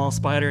behind the small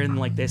spider, and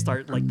like they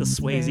start like the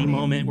Swayze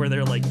moment where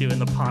they're like doing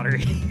the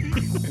pottery.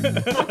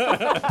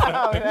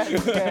 Oh, that's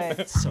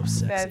good. So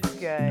sexy. That's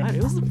good.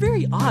 It was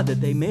very odd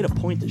that they made a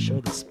point to show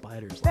the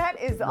spiders. Like, That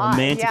is odd.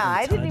 romantically Yeah,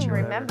 I didn't touch even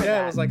or remember Yeah,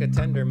 that. it was like a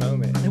tender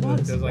moment. It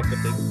was. It was like the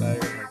big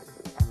spider,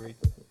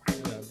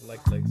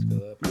 like legs go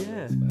up. and the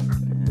Yeah. little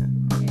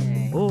spider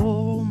came.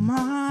 Oh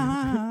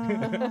my.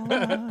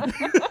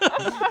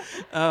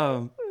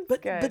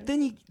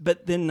 good.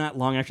 But then not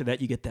long after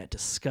that you get that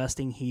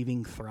disgusting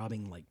heaving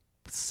throbbing like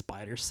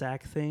spider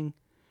sack thing.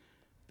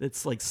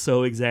 It's like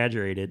so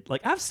exaggerated.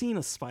 Like I've seen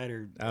a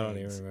spider. I don't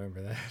eggs. even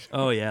remember that.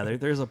 Oh yeah,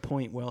 there's a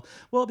point. Well,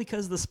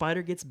 because the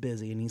spider gets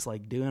busy and he's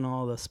like doing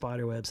all the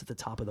spider webs at the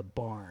top of the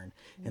barn,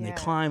 and Yeah. they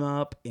climb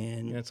up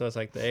and Yeah, so it's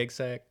like the egg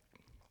sack.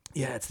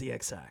 yeah, it's the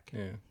egg sack.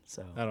 Yeah.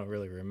 So I don't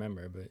really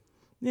remember, but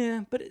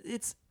yeah, but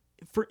it's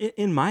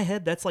in my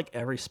head that's like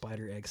every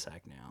spider egg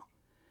sack now.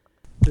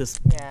 This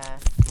Yeah.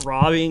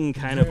 throbbing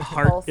kind of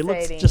heart. It looks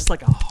Pulsating. just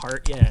like a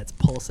heart. Yeah, it's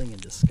pulsing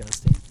and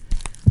disgusting.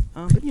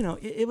 But you know,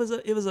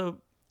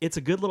 it's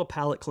a good little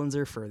palate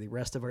cleanser for the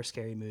rest of our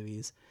scary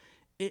movies.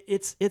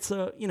 It's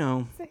a you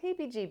know It's a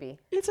heebie-jeebie.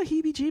 it's a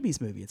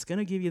heebie-jeebies movie. It's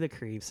gonna give you the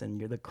creeps and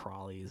you're the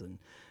crawlies, and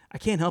I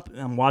can't help it.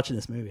 I'm watching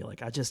this movie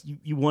like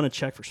you want to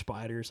check for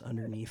spiders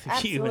underneath you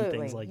Absolutely. and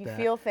things like you that.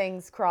 feel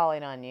things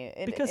crawling on you.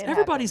 Because it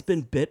everybody's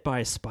happens. been bit by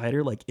a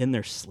spider like in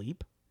their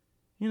sleep.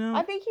 You know,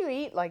 I think you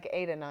eat like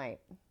 8 a night.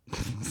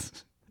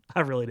 I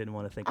really didn't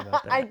want to think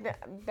about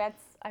that.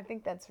 I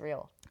think that's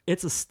real.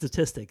 It's a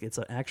statistic. It's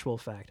an actual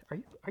fact. Are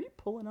you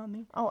pulling on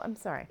me? Oh, I'm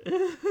sorry.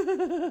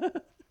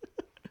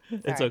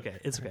 It's okay.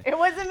 It's okay. It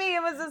wasn't me.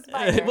 It was a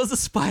spider. It was a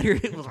spider.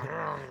 It was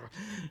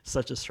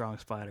such a strong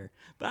spider.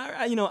 But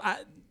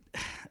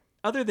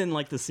other than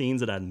like the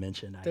scenes that I'd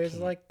mentioned, there's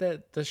like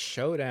the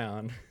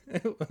showdown.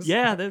 It was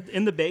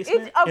in the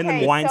basement, It's- in the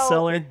okay, wine so-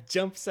 cellar,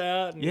 jumps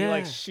out and he Yeah.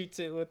 like shoots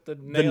it with the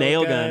the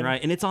nail gun,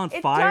 right? And it's on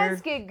It fire.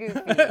 does get goofy.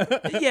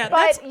 Yeah,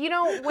 that's But you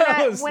know, when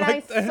I was when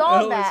like, I the saw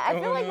hell is that, I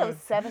feel going like it on? was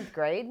 7th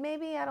grade,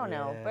 maybe. I don't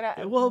know.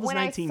 But Well, it was when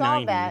I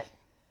 1990. saw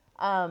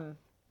that,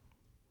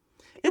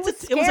 it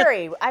was it was a-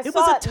 scary. I it was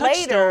saw a it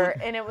later,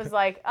 touchstone. and it was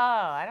like, oh,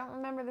 I don't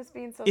remember this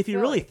being so. If you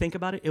really silly. think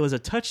about it, it was a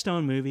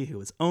Touchstone movie who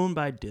was owned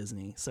by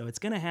Disney, so it's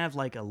gonna have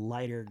like a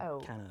lighter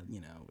Oh. kind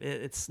of,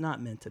 it's not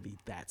meant to be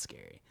that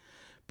scary.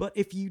 But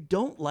if you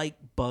don't like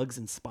bugs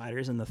and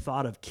spiders and the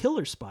thought of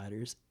killer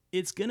spiders,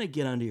 it's gonna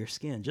get under your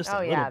skin just a Oh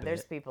little yeah, bit.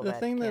 there's people The that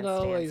thing can't that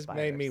stand always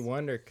made me spiders.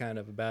 wonder kind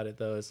of about it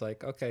though is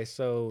like, okay,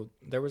 so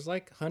there was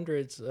like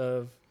hundreds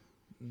of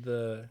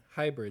the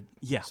hybrid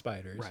Yeah,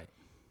 spiders. right.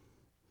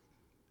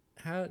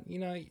 How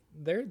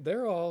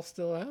they're all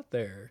still out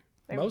there.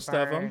 They were Most of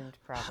them. burned,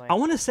 probably. I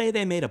want to say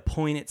they made a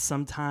point at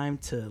some time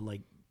to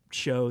like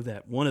show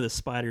that one of the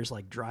spiders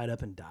like dried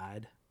up and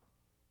died.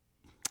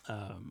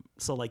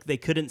 So like they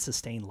couldn't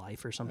sustain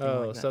life or something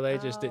Oh, like that. so they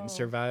just didn't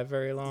survive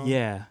very long.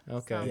 Yeah.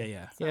 Okay.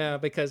 Yeah. Yeah,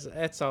 because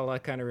that's all I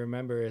kind of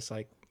remember is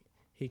like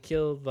he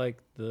killed like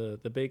the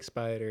big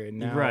spider and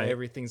now Right.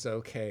 everything's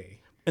okay.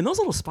 And those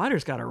little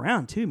spiders got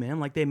around too, man.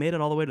 Like they made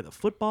it all the way to the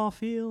football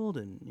field,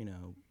 and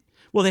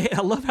well,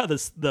 I love how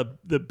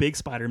the big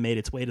spider made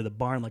its way to the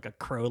barn like a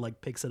crow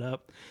like picks it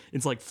up.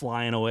 It's like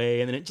flying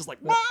away, and then it just like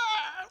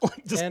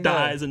just And,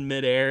 dies in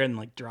midair and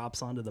like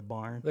drops onto the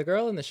barn. The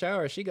girl in the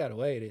shower, she got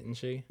away, didn't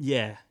she?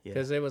 Yeah.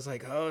 Because it was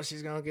like, oh,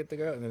 she's gonna get the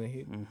girl, and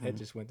then it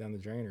just went down the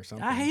drain or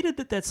something. I hated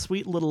that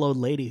sweet little old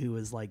lady who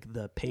was like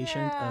the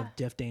patient Yeah. of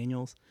Jeff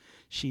Daniels.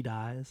 She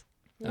dies.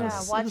 Yeah,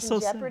 was watching so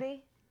sad.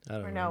 Jeopardy. I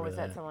don't Or no, remember was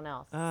that that. someone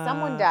else?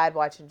 Someone died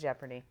watching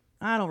Jeopardy.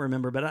 I don't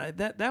remember, but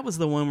that was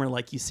the one where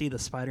like you see the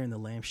spider in the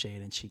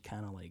lampshade and she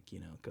kind of like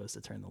goes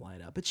to turn the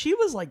light out. But she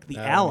was like the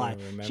I don't ally.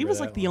 even remember She was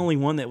that like the one. only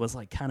one that was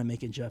like kind of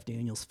making Jeff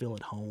Daniels feel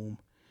at home.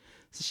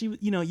 So she,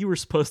 you were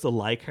supposed to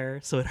like her,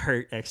 so it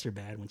hurt extra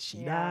bad when she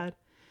Yeah. died.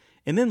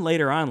 And then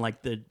later on,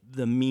 like the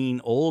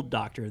mean old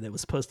doctor that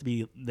was supposed to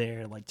be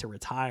there like to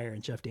retire,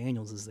 and Jeff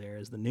Daniels is there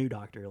as the new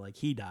doctor, like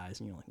he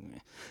dies, and you're like, meh.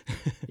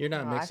 You're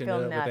not No, I mixing it feel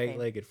up with nothing.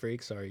 eight-legged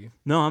freaks, are you?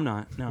 No, I'm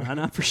not. No, I'm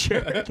not for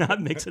sure. Not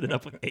mixing it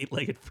up with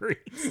eight-legged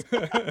freaks.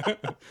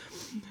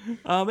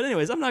 But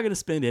anyways, I'm not going to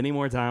spend any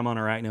more time on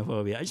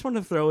arachnophobia. I just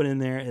wanted to throw it in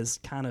there as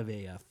kind of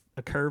a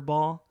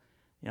curveball.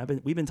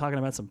 We've been talking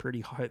about some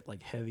pretty hard,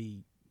 like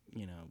heavy,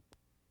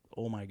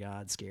 oh my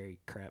god, scary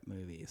crap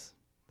movies.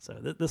 So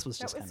this was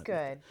just That was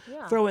kind of good.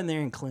 Yeah. throw in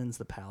there and cleanse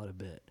the palate a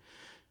bit.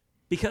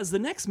 Because the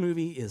next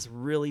movie is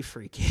really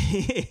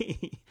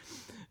freaky.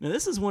 Now,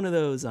 this is one of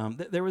those,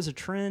 there was a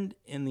trend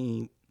in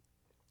the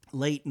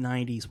late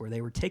 90s where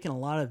they were taking a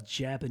lot of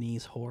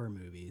Japanese horror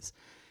movies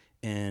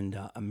and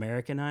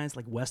Americanized,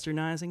 like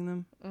westernizing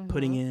them,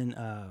 putting in,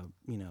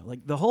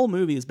 like the whole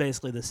movie is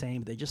basically the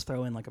same, but they just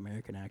throw in like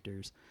American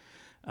actors.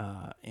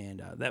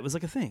 And that was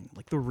like a thing.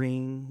 Like The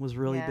Ring was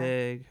really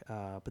big.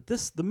 But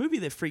the movie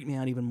that freaked me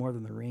out even more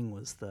than The Ring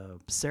was the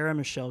Sarah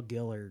Michelle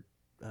Gellar,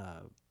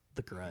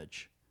 The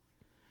Grudge.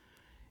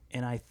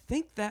 And I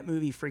think that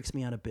movie freaks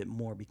me out a bit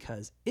more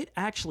because it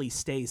actually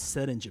stays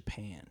set in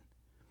Japan.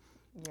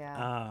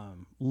 Yeah.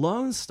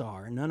 Lone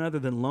Star, none other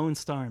than Lone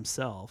Star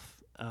himself,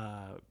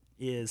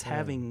 is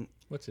having...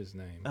 What's his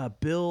name?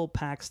 Bill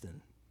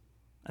Paxton,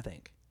 I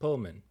think.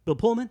 Pullman. Bill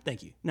Pullman?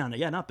 Thank you. No,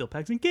 not Bill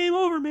Paxton. Game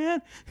over,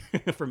 man.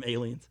 From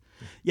Aliens.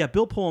 Yeah,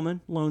 Bill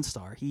Pullman, Lone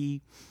Star.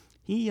 He,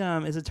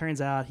 as it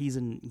turns out, he's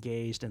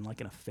engaged in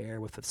like an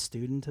affair with a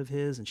student of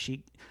his, and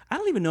I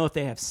don't even know if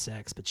they have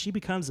sex, but she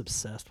becomes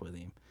obsessed with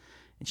him.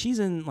 And she's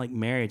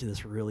married to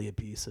this really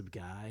abusive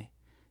guy.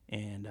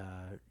 And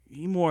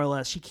he more or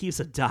less, she keeps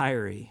a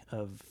diary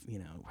of,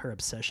 her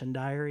obsession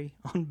diary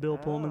on Bill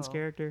Pullman's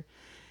character.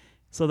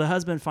 So the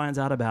husband finds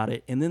out about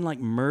it and then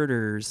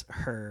murders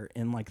her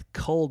in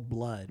cold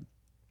blood.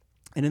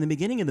 And in the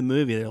beginning of the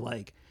movie, they're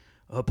like,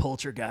 a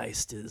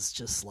poltergeist is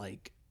just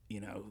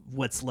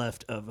what's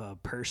left of a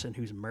person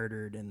who's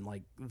murdered and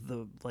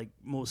the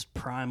most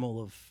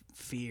primal of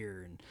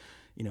fear. And,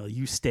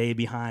 you stay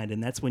behind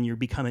and that's when you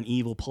become an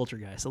evil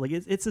poltergeist. So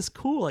it's this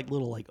cool,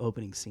 little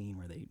opening scene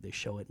where they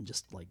show it in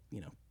just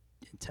in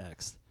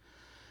text.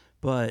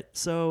 But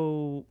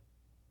so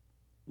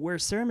where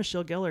Sarah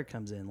Michelle Gellar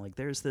comes in,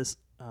 there's this,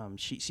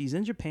 she's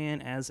in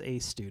Japan as a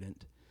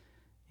student,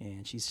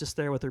 and she's just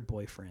there with her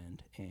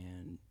boyfriend,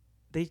 and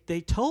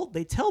they tell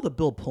the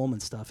Bill Pullman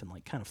stuff in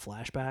kind of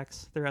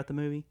flashbacks throughout the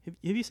movie. Have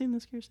you seen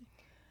this, Kirsty?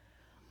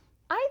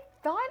 I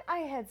thought I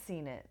had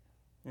seen it.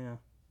 Yeah.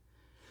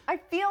 I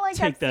feel like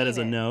Take I've that seen as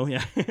a it. no.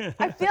 Yeah.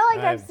 I feel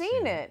like I've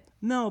seen it.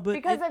 No, but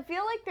because I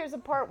feel like there's a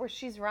part where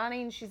she's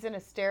running, she's in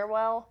a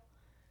stairwell.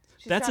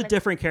 That's a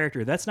different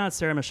character. That's not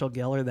Sarah Michelle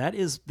Gellar. That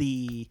is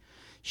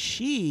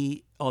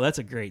that's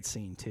a great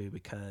scene too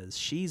because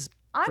she's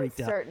freaked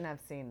out. I'm certain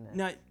I've seen this.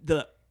 No,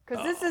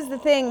 because this is the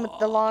thing with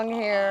the long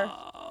hair,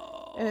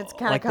 and it's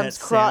kind of comes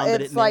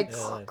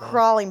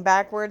crawling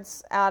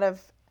backwards out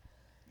of.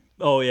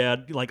 Oh yeah,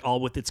 all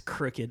with its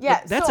crooked.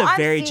 Yeah, that's so a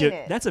very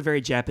that's a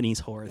very Japanese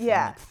horror thing.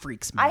 Yeah, that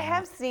freaks me. I out.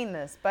 have seen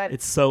this, but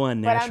it's so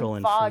unnatural but I'm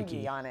and foggy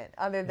freaky on it.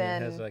 Other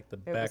than it has the it was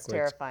backwards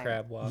terrifying.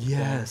 crab walk.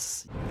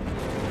 Yes.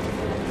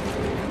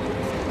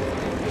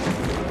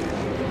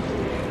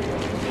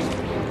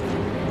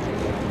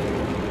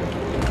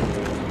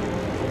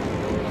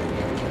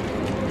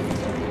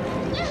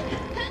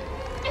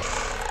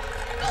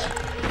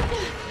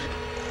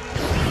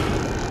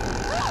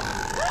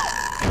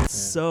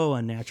 So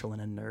unnatural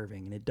and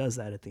unnerving, and it does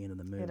that at the end of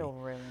the movie. It'll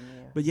ruin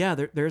you. But yeah,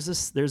 there's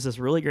this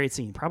really great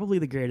scene, probably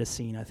the greatest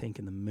scene I think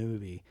in the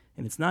movie,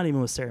 and it's not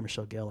even with Sarah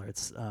Michelle Gellar.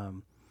 It's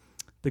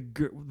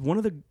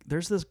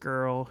there's this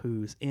girl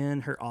who's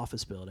in her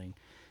office building,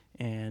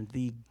 and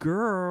the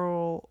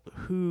girl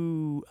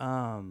who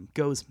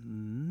goes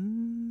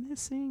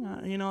missing.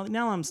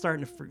 Now I'm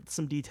starting to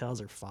some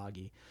details are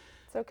foggy.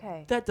 It's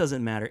okay. That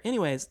doesn't matter.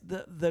 Anyways,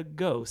 the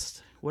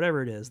ghost,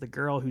 whatever it is, the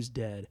girl who's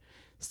dead,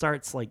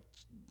 starts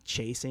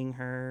chasing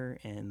her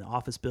in the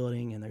office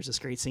building, and there's this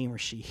great scene where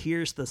she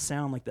hears the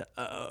sound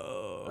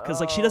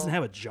because she doesn't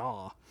have a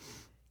jaw.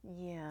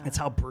 Yeah, that's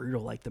how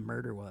brutal the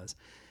murder was.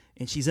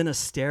 And she's in a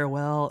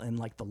stairwell, and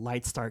the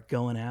lights start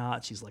going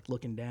out. She's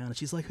looking down, and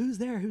she's like, "Who's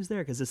there? Who's there?"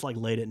 Because it's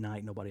late at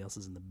night, nobody else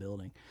is in the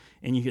building,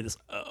 and you hear this.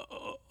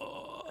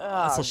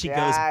 So she goes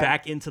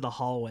back into the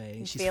hallway,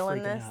 and she's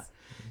freaking out.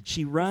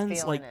 She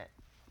runs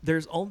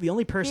there's the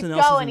only person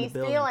else is in the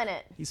building. He's feeling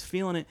it. He's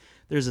feeling it.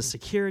 There's a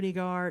security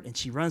guard, and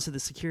she runs to the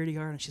security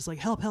guard, and she's like,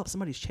 help,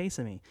 somebody's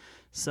chasing me.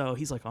 So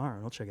he's like, all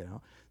right, I'll check it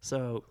out.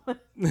 So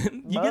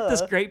you get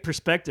this great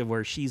perspective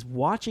where she's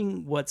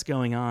watching what's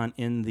going on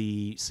in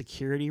the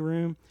security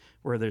room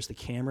where there's the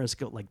cameras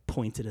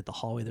pointed at the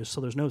hallway.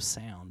 There's no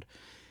sound.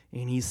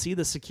 And you see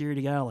the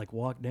security guy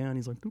walk down.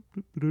 He's like, doop,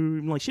 doop,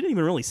 doop. She didn't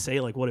even really say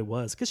what it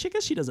was because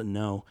she doesn't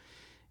know.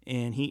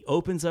 And he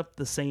opens up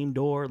the same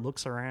door,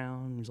 looks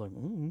around, he's like,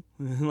 and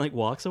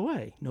walks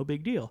away. No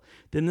big deal.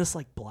 Then this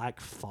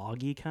black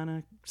foggy kind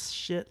of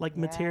shit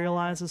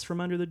materializes from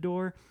under the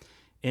door,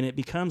 and it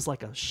becomes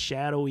a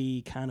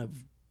shadowy kind of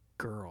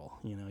girl.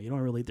 You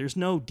don't really, there's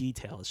no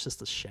detail. It's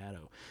just a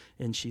shadow,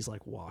 and she's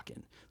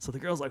walking. So the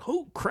girl's like,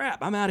 oh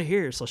crap, I'm out of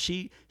here. So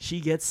she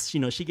gets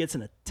in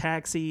a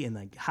taxi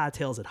and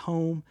hightails it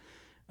home.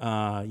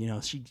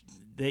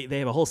 They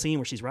have a whole scene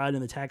where she's riding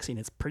in the taxi and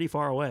it's pretty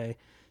far away.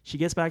 She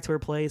gets back to her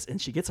place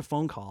and she gets a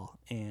phone call,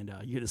 and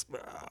you hear this.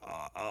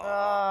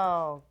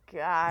 Oh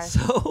gosh!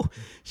 So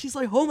she's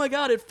like, "Oh my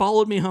god, it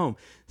followed me home."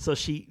 So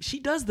she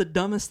does the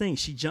dumbest thing.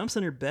 She jumps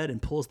in her bed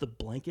and pulls the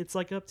blankets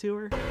up to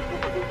her.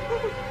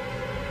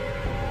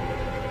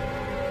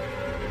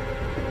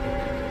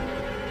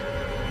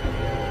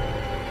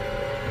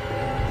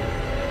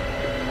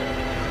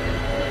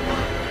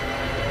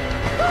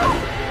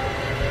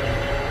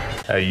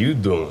 How you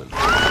doing?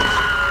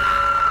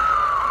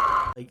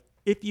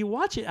 If you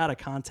watch it out of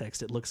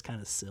context, it looks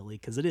kind of silly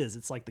because it is.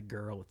 It's like the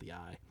girl with the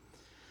eye.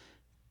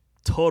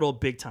 total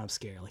big time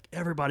scare. Like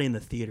everybody in the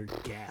theater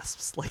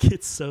gasps. Like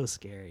it's so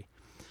scary.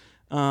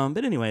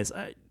 But anyways,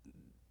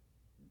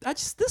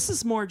 this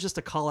is more just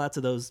a call out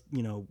to those,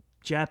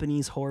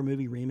 Japanese horror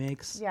movie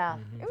remakes. Yeah,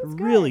 it was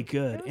good. Really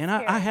good. It was And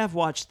I scary. have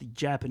watched the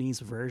Japanese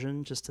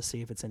version just to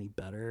see if it's any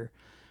better.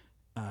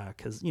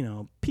 Because,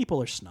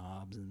 people are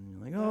snobs and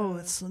you're like, oh,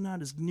 it's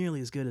not as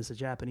nearly as good as the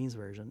Japanese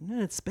version. And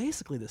it's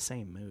basically the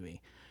same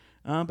movie.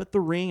 But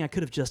The Ring, I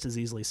could have just as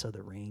easily said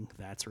The Ring.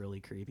 That's really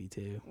creepy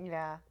too.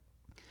 Yeah.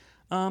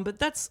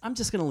 But I'm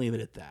just going to leave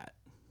it at that.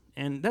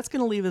 And that's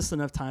going to leave us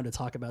enough time to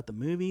talk about the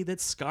movie that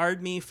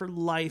scarred me for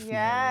life.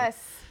 Yes.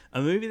 Mary.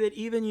 A movie that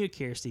even you,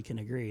 Kirsty, can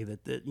agree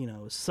that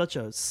is such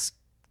a.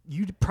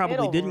 You probably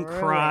It'll didn't ruin.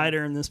 cry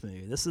during this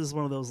movie. This is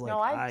one of those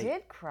No, I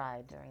did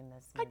cry during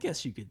this I movie.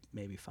 guess you could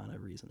maybe find a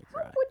reason to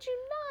cry. How would you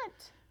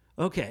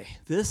not? Okay,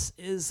 this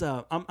is.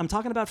 I'm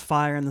talking about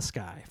Fire in the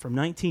Sky from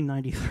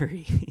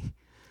 1993.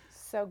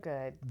 So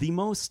good. The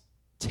most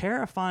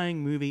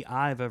terrifying movie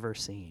I've ever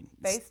seen.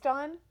 Based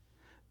on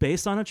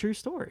A true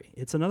story.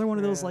 It's another one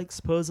of those like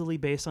supposedly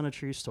based on a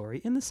true story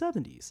in the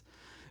 70s.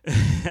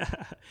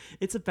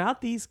 It's about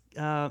these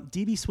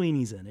D.B.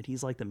 Sweeney's in it.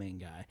 He's like the main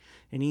guy,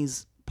 and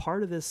he's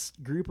part of this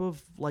group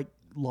of like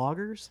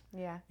loggers.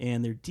 Yeah.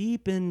 And they're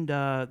deep in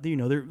they're like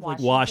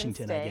Washington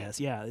Washington, I State. guess.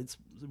 Yeah, it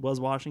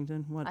was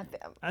Washington. What?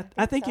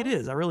 I think so. it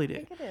is. I really do.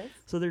 I think it is.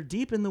 So they're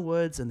deep in the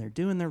woods and they're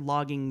doing their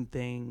logging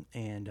thing,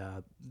 and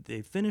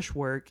they finish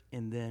work,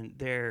 and then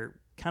they're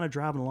kind of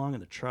driving along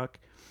in the truck,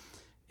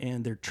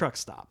 and their truck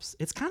stops.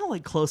 It's kind of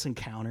like Close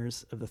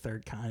Encounters of the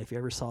Third Kind, if you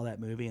ever saw that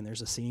movie, and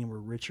there's a scene where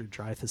Richard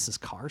Dreyfuss's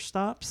car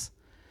stops.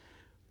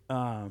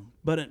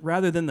 But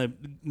rather than the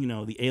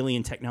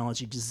alien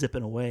technology just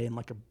zipping away and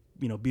like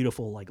a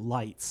beautiful like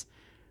lights,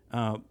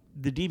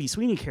 the D.B.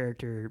 Sweeney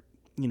character,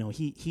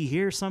 he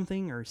hears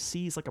something or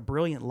sees like a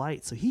brilliant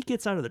light, so he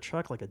gets out of the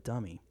truck like a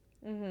dummy.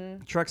 Mm-hmm.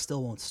 The truck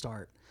still won't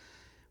start.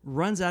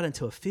 Runs out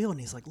into a field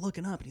and he's like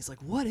looking up and he's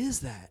like, "What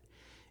is that?"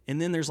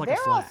 And then there's like They're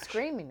a flash. all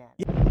screaming at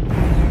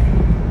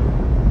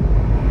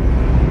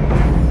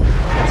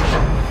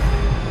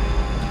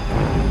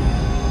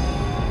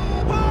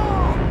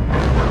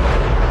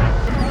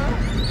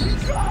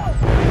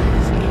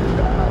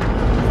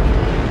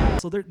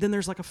So then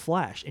there's like a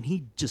flash, and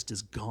he just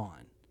is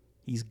gone.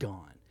 He's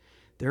gone.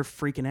 They're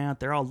freaking out.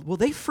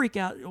 They freak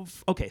out.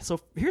 Okay, so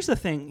here's the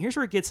thing. Here's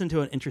where it gets into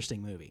an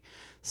interesting movie.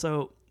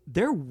 So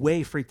they're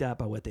way freaked out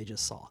by what they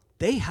just saw.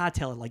 They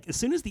hightail it. Like, as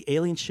soon as the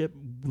alien ship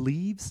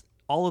leaves,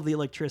 all of the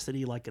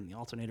electricity, like, in the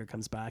alternator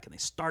comes back, and they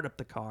start up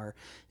the car,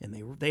 and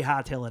they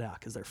hightail it out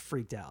because they're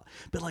freaked out.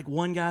 But, like,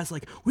 one guy's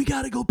like, "We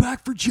got to go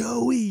back for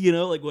Joey,"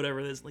 like, whatever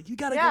it is. Like, you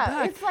got to go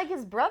back. It's like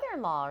his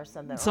brother-in-law or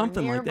something.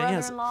 Something or like that.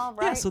 Yes. brother-in-law,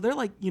 right? Yeah, so they're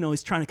like,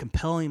 he's trying to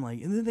compel him,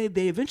 like, and then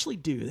they eventually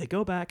do. They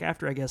go back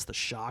after, I guess, the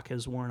shock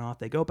has worn off.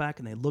 They go back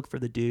and they look for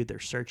the dude. They're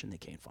searching. They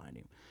can't find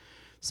him.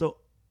 So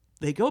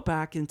they go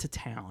back into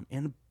town,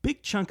 and a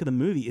big chunk of the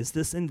movie is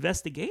this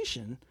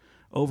investigation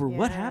over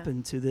what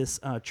happened to this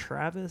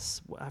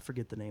Travis. I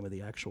forget the name of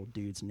the actual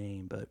dude's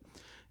name, but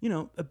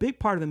a big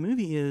part of the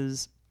movie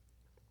is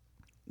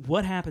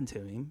what happened to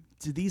him.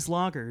 Do these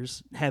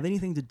loggers have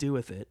anything to do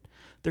with it?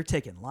 They're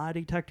taking lie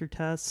detector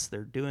tests.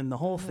 They're doing the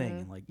whole thing,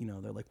 and like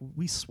they're like,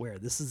 "We swear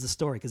this is the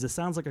story," because it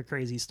sounds like a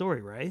crazy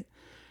story, right?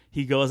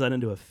 He goes out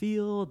into a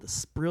field,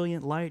 this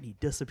brilliant light, he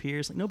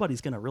disappears. Like, nobody's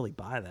gonna really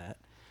buy that.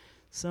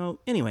 So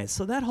anyway,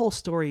 so that whole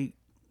story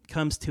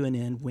comes to an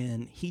end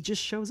when he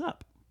just shows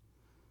up.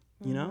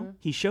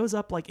 He shows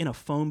up like in a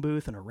phone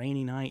booth on a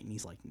rainy night, and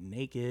he's like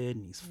naked,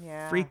 and he's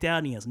freaked out,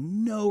 and he has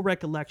no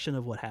recollection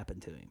of what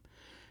happened to him.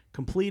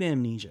 Complete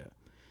amnesia.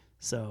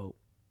 So,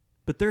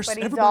 but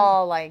he's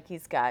all like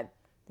he's got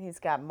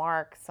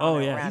marks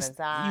around his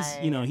eyes.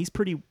 He's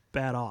pretty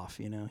bad off.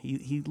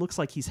 He looks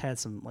like he's had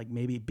some, like,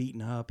 maybe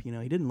beaten up. He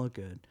didn't look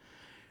good.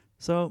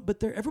 So,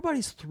 but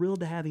everybody's thrilled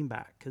to have him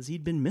back because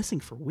he'd been missing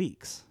for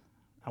weeks.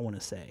 I want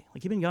to say,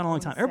 like, he'd been gone a long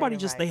time. Everybody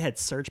they had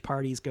search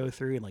parties go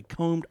through and like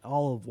combed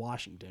all of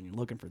Washington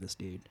looking for this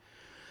dude.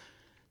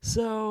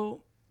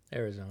 So,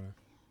 Arizona.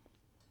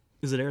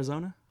 Is it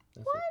Arizona?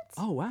 That's What? it.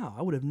 Oh wow,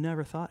 I would have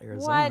never thought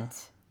Arizona.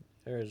 What?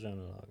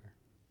 Arizona logger.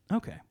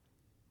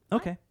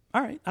 Okay.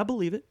 All right, I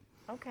believe it.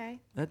 Okay.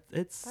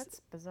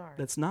 That's bizarre.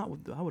 That's not what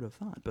I would have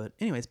thought. But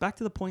anyways, back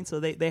to the point.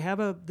 So they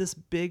have this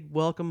big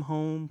welcome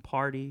home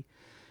party.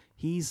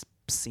 He's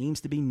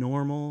seems to be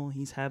normal.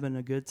 He's having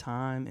a good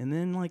time, and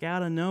then like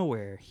out of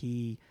nowhere,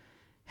 he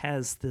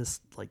has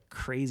this like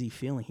crazy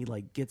feeling. He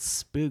like gets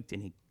spooked,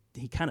 and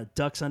he kind of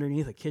ducks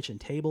underneath a kitchen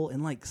table,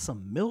 and like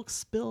some milk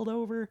spilled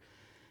over,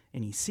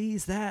 and he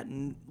sees that,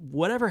 and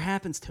whatever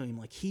happens to him,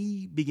 like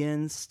he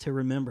begins to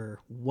remember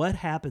what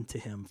happened to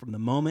him from the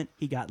moment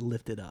he got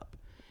lifted up.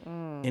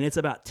 And it's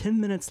about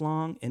 10 minutes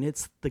long, and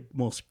it's the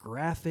most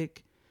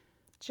graphic,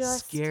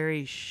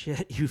 scary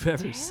shit you've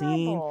ever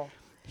seen.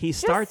 He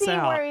starts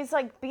out where he's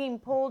like being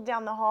pulled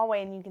down the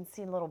hallway, and you can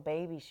see little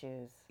baby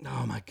shoes.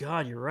 Oh my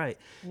God, you're right.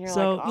 And you're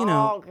so like, you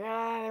know, oh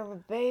God, there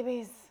were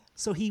babies.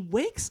 So he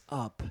wakes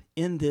up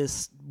in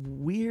this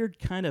weird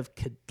kind of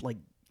like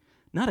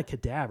not a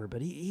cadaver,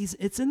 but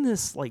it's in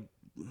this like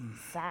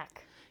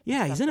Sack.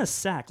 Yeah, he's in a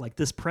sack, like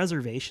this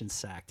preservation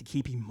sack to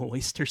keep him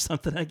moist or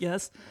something, I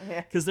guess.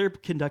 Yeah. Because they're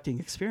conducting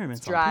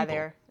experiments. It's dry on people.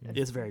 there.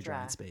 It's very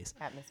dry in space.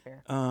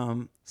 Atmosphere.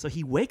 So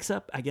he wakes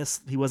up. I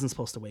guess he wasn't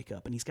supposed to wake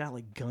up, and he's got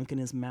like gunk in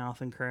his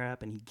mouth and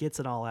crap, and he gets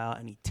it all out,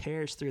 and he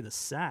tears through the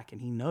sack, and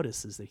he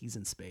notices that he's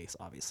in space.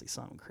 Obviously,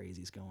 something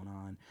crazy's going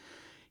on.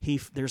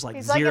 There's like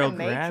He's zero like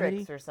in a gravity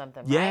Matrix or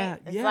something, Yeah,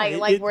 right? It's yeah,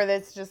 like where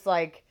it's just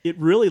like it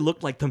really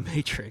looked like the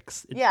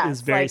Matrix. It yeah, is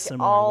it's very like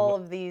similar. all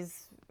to of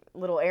these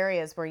little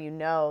areas where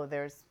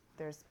there's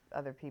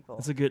other people.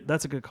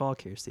 That's a good call,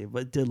 Kirsty.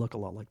 But it did look a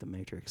lot like the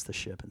Matrix, the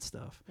ship and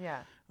stuff.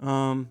 Yeah.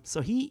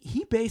 So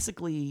he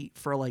basically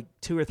for like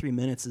 2 or 3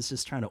 minutes is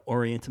just trying to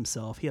orient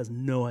himself. He has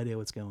no idea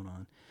what's going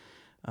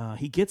on.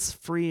 He gets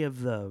free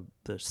of the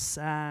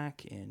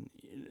sack and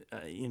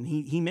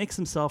he makes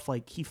himself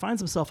like he finds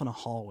himself in a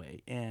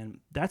hallway, and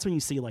that's when you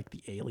see like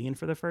the alien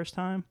for the first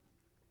time.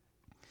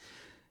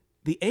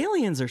 The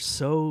aliens are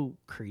so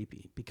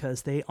creepy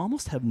because they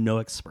almost have no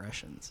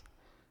expressions.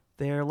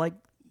 They're like,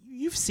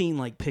 you've seen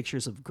like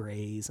pictures of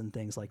grays and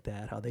things like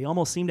that, how they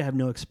almost seem to have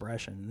no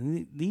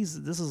expression.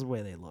 This is the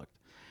way they looked.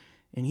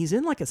 And he's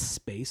in like a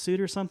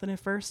spacesuit or something at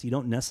first. You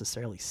don't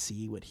necessarily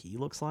see what he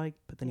looks like,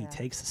 but then he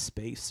takes the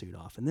spacesuit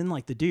off. And then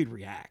like the dude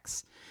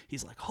reacts.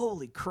 He's like,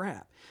 holy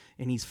crap.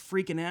 And he's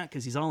freaking out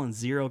because he's all in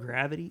zero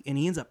gravity. And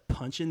he ends up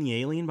punching the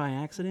alien by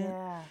accident.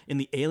 Yeah. And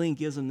the alien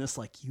gives him this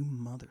like, you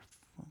motherfucker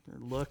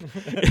look.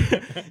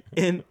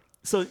 And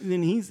so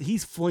then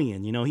he's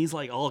fleeing, you know, he's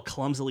like all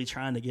clumsily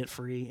trying to get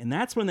free. And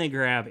that's when they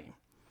grab him.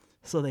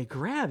 So they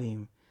grab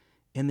him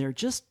and they're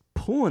just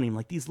pulling him.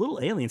 Like these little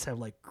aliens have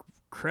like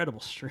incredible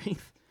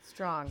strength.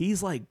 Strong.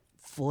 He's like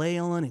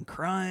flailing and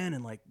crying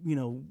and like, you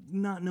know,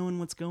 not knowing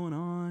what's going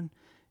on.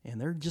 And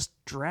they're just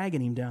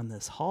dragging him down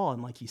this hall.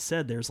 And like you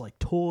said, there's like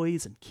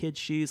toys and kid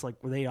shoes, like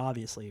where they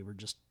obviously were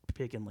just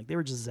picking, like they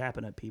were just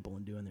zapping at people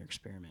and doing their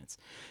experiments.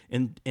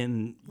 And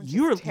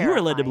you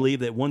were led to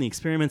believe that when the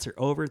experiments are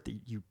over,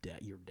 you're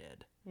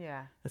dead.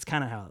 Yeah. That's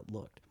kind of how it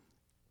looked.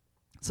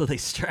 So they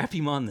strap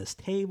him on this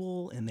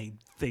table and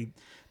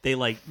they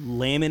like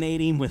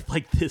laminate him with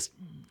like this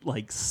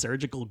like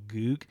surgical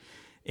gook.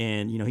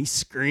 And, you know, he's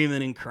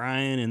screaming and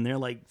crying and they're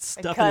like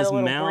stuffing his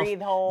mouth.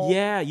 Breathe hole.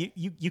 Yeah,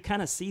 you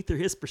kind of see through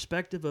his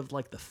perspective of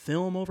like the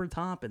film over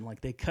top, and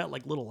like they cut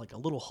like a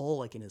little hole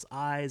like in his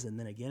eyes and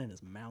then again in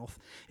his mouth.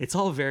 It's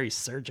all very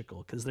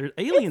surgical because their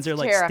aliens are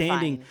like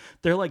terrifying.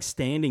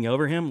 standing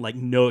over him like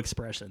no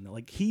expression.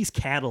 Like he's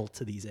cattle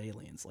to these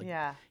aliens. Like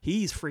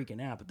he's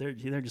freaking out, but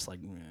they're just like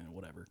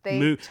whatever.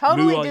 They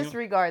totally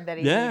disregard that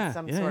he needs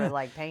some sort of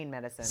like pain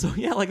medicine. So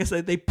yeah, like I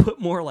said, they put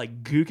more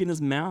like gook in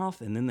his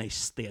mouth, and then they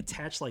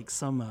attach like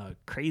some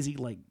crazy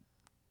like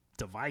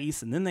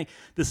device, and then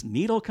this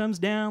needle comes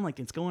down like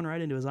it's going right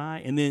into his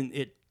eye, and then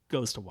it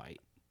goes to white,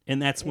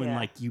 and that's when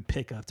like you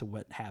pick up to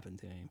what happened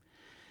to him.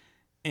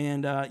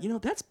 And you know,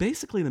 that's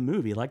basically the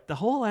movie. Like the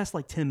whole last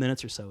like 10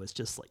 minutes or so is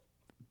just like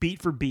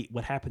beat for beat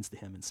what happens to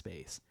him in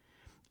space,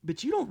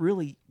 but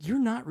you're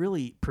not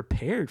really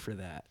prepared for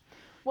that.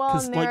 Well,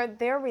 and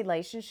their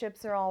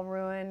relationships are all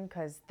ruined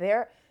because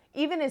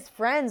even his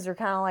friends are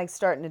kind of like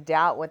starting to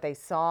doubt what they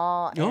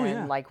saw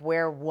and like,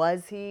 where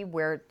was he?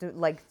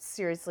 Like,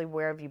 seriously,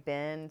 where have you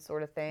been?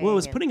 Sort of thing. Well, it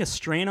was putting a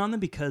strain on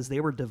them because they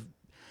were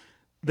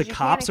the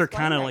cops are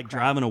kind of like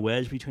driving a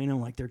wedge between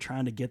them. Like they're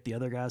trying to get the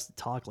other guys to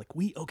talk. Like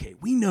we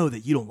know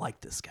that you don't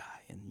like this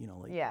guy, and you know,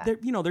 like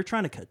they're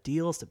trying to cut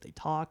deals if they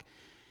talk.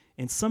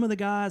 And some of the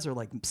guys are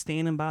like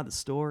standing by the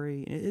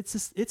story.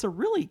 It's a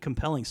really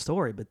compelling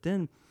story, but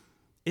then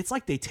it's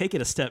like they take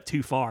it a step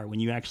too far when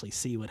you actually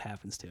see what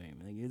happens to him.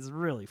 Like, it's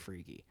really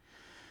freaky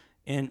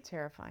and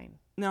terrifying.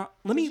 Now,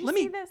 let me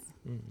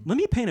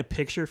paint a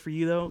picture for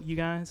you though, you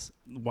guys,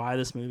 why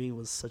this movie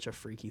was such a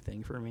freaky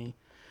thing for me.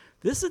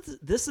 This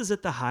is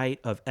at the height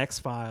of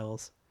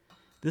X-Files.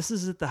 This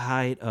is at the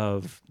height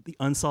of the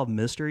unsolved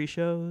mystery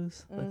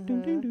shows, like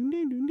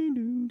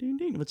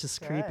which is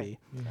creepy.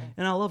 Mm-hmm.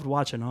 And I loved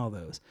watching all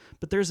those.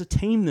 But there's a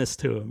tameness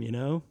to them, you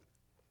know?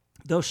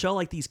 They'll show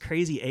like these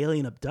crazy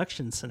alien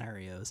abduction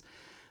scenarios,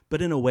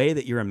 but in a way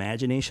that your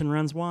imagination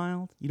runs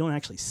wild. You don't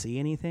actually see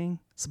anything.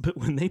 But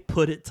when they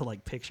put it to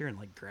like picture and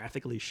like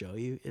graphically show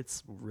you,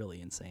 it's really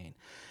insane.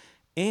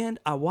 And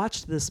I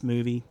watched this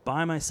movie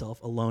by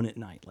myself alone at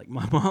night. Like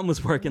my mom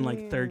was working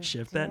like third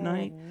shift that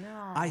night.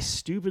 I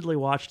stupidly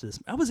watched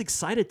this. I was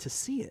excited to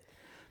see it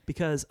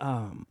because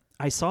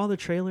I saw the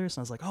trailers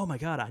and I was like, oh my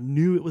God, I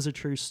knew it was a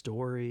true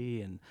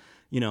story. And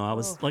you know, I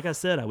was, like I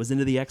said, I was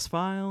into the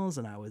X-Files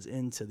and I was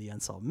into the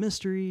unsolved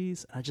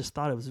mysteries. I just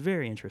thought it was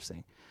very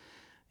interesting.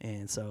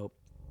 And so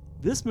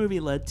this movie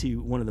led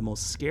to one of the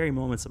most scary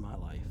moments of my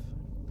life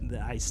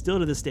that I still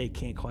to this day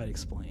can't quite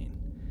explain.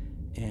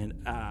 And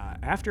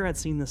after I'd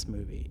seen this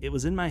movie, it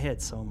was in my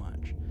head so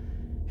much.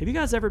 Have you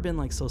guys ever been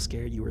like so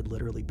scared you were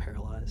literally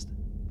paralyzed?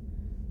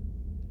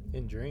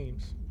 In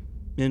dreams.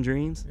 In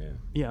dreams? Yeah.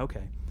 Yeah,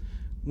 okay.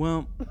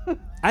 Well,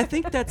 I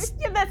think that's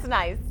Yeah, that's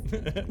nice.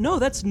 no,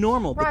 that's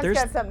normal. But Ron's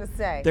got something to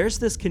say. there's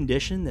this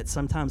condition that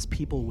sometimes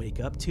people wake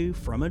up to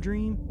from a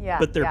dream, Yeah,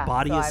 but their yeah,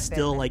 body so is I've been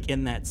still there. like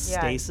in that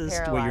stasis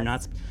to where you're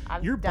not.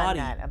 I've Your done body,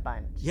 that a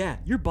bunch. yeah,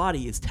 your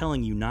body is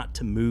telling you not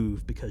to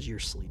move because you're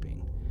sleeping.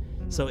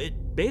 So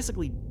it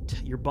basically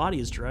your body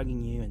is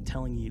drugging you and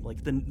telling you like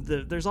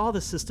there's all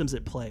the systems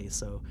at play.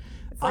 So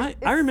It's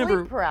I remember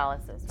sleep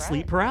paralysis, right?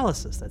 sleep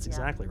paralysis. That's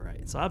exactly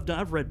right. So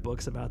I've read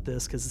books about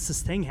this because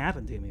this thing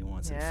happened to me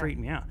once. It Yeah. freaked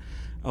me out.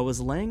 I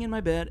was laying in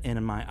my bed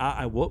and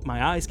I woke.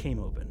 My eyes came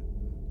open,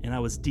 and I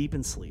was deep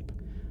in sleep.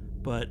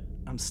 But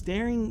I'm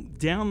staring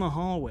down the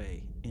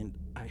hallway, and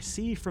I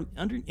see from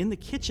in the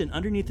kitchen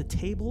underneath the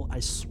table. I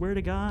swear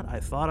to God,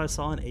 I thought I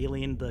saw an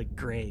alien, the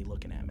gray,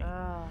 looking at me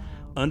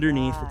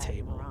underneath the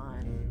table.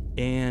 Ron.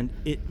 And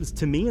it was,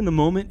 to me in the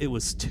moment, it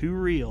was too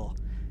real,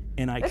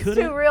 and I It's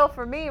couldn't. too real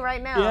for me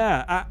right now.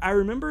 Yeah, I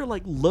remember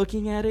like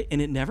looking at it,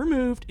 and it never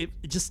moved. It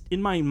just,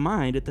 in my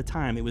mind at the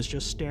time, it was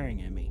just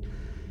staring at me.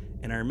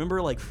 And I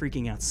remember like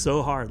freaking out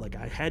so hard, like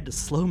I had to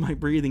slow my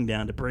breathing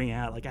down to bring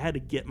out, like I had to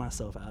get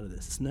myself out of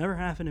this. It's never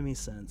happened to me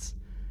since,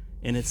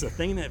 and it's a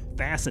thing that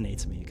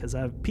fascinates me because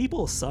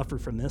people suffer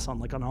from this on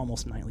like an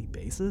almost nightly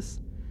basis,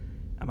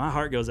 and my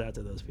heart goes out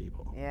to those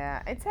people.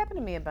 Yeah, it's happened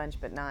to me a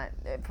bunch, but not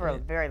for a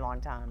very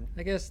long time.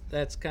 I guess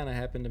that's kind of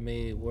happened to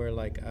me where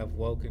like I've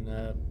woken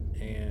up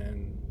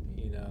and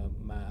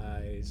my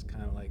eyes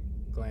kind of like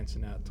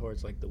glancing out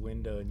towards like the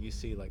window, and you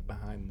see like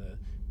behind the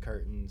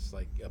curtains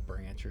like a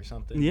branch or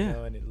something,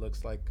 Yeah. and it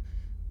looks like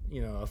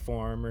a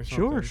form or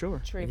something. Sure.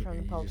 Tree from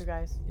the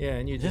poltergeist. Yeah,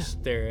 and you just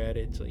stare at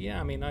it. So yeah,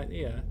 I mean,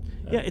 Yeah,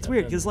 it's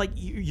weird because like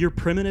your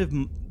primitive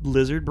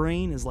lizard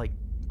brain is like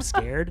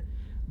scared,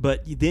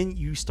 but then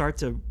you start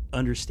to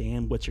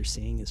understand what you're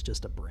seeing is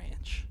just a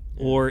branch,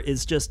 or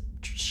it's just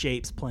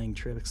shapes playing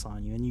tricks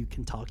on you, and you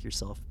can talk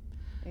yourself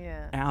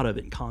Yeah. out of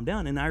it and calm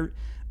down. And I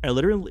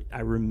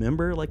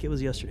remember like it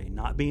was yesterday,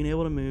 not being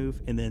able to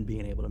move and then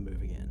being able to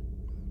move again.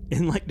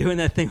 And like doing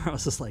that thing where I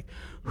was just like,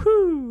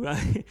 whoo,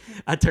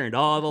 I turned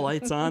all the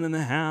lights on in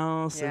the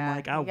house, Yeah, and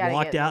like I you gotta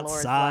walked get the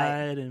Lord's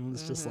outside and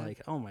was just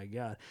like, oh my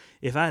God.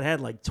 If I'd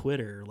had like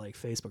Twitter or like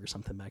Facebook or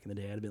something back in the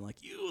day, I'd have been like,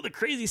 the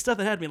crazy stuff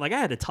that happened to me. Like I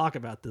had to talk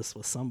about this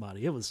with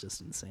somebody. It was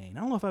just insane. I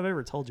don't know if I've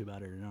ever told you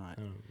about it or not.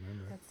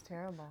 That's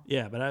terrible.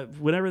 Yeah, but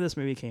whenever this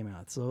movie came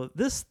out, so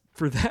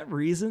for that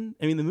reason,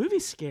 I mean, the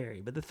movie's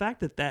scary, but the fact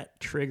that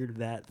triggered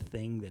that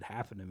thing that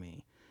happened to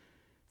me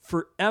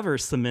forever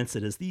cements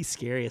it as the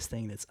scariest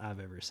thing that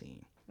I've ever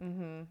seen.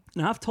 Mm-hmm.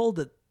 Now, I've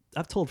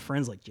told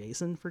friends like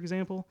Jason, for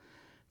example,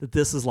 that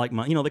this is like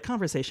the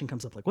conversation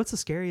comes up like, what's the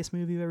scariest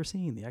movie you've ever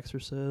seen? The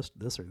Exorcist,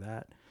 this or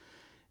that.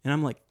 And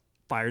I'm like,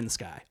 Fire in the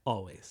Sky,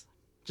 always,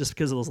 just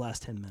because of those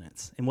last 10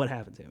 minutes and what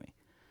happened to me.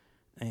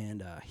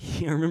 And I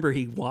remember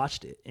he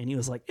watched it and he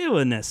was like, it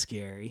wasn't that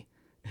scary.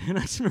 And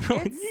I just remember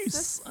like, you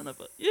son of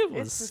a, it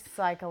was. It's a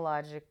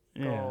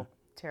psychological,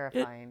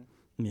 terrifying.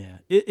 Yeah,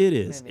 it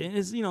is. It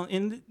is,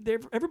 and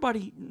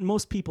everybody,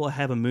 most people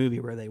have a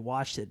movie where they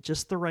watched it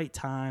just the right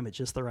time at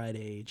just the right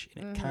age,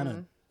 and it kind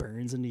of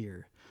burns into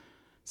your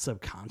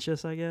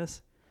subconscious, I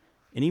guess.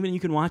 And even you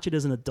can watch it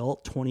as an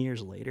adult 20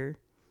 years later.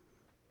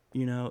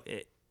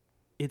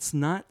 It's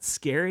not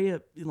scary,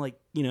 like,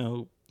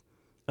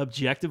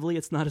 objectively,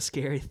 it's not a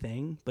scary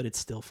thing, but it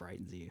still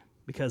frightens you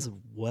because of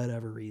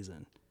whatever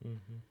reason.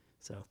 Mm-hmm.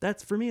 So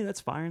for me, that's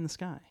Fire in the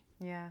Sky.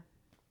 Yeah,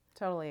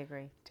 totally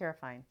agree.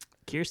 Terrifying.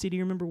 Kirsty, do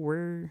you remember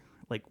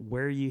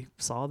where you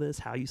saw this,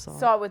 how you saw it?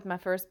 Saw it with my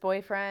first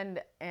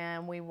boyfriend,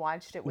 and we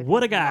watched it with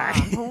What a his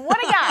guy. mom. What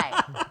a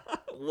guy.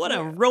 What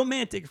a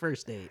romantic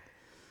first date.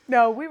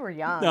 No, we were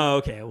young. Oh,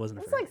 okay. It wasn't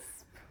a It was first like,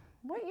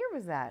 what year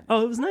was that?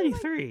 Oh, it was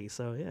 93.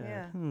 So, yeah.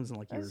 Yeah. It wasn't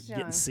like you were That's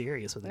getting young.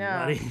 serious with No.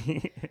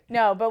 anybody.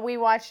 No, but we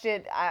watched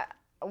it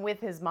with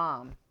his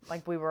mom.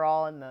 Like we were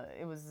all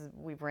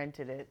we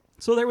rented it.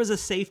 So there was a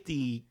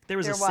safety, there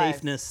was There a was.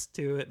 safeness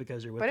to it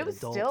because you're with But an it was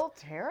adult. still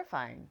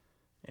terrifying.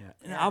 Yeah.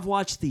 And I've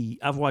watched The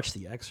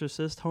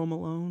Exorcist Home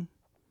Alone.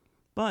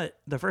 But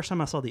the first time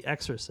I saw The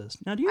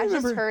Exorcist, now do you I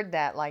remember? just heard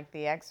that, like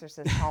The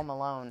Exorcist Home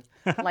Alone.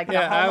 Like the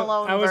Yeah, Home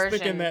Alone I was version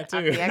thinking that too.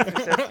 of The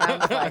Exorcist. I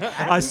was like,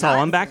 I saw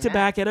them back to that.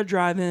 back at a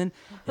drive-in.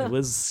 It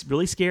was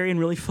really scary and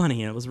really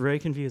funny, and it was very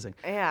confusing.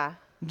 Yeah.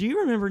 Do you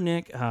remember,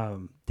 Nick,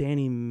 Danny,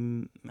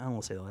 I don't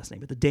want to say the last name,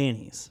 but the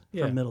Dannys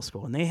Yeah. from middle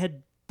school? And they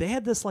had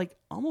this like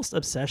almost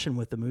obsession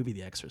with the movie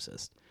The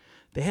Exorcist.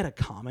 They had a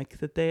comic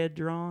that they had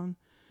drawn.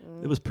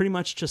 It was pretty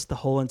much just the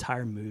whole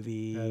entire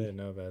movie. I didn't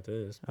know about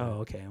this. but Oh,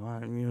 okay.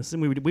 Well, so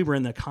we were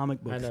in the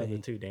comic book I know thing. the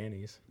two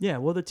Dannys. Yeah,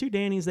 well, the two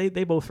Dannys,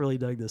 they both really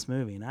dug this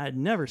movie, and I had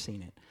never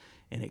seen it.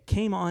 And it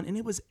came on, and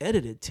it was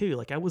edited, too.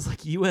 Like, I was,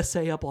 like,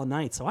 USA Up All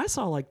Night, so I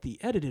saw, like, the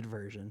edited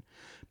version.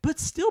 But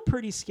still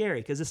pretty scary,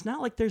 because it's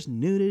not like there's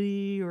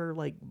nudity or,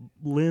 like,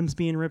 limbs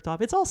being ripped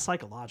off. It's all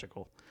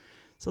psychological.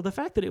 So the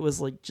fact that it was,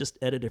 like, just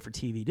edited for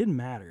TV didn't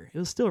matter. It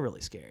was still really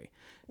scary.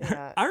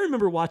 Yeah. I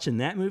remember watching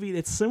that movie.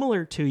 It's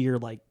similar to your,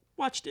 like,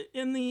 watched it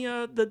in the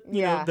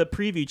Yeah. the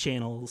preview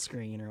channel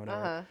screen or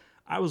whatever.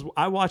 Uh-huh.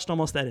 I watched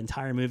almost that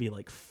entire movie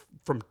like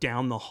from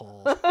down the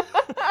hall.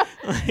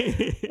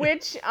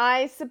 Which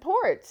I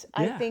support.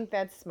 I Yeah. think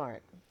that's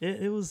smart.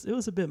 It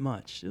was a bit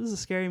much. It was a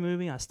scary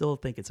movie. I still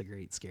think it's a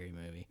great scary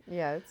movie.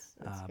 Yeah, it's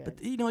good. But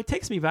it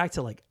takes me back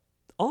to like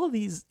all of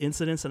these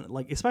incidents, and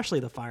like especially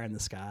the fire in the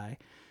sky.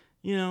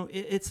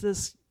 It's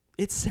this.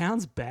 It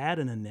sounds bad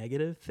and a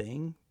negative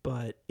thing,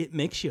 but it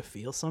makes you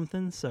feel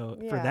something. So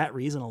for Yeah. that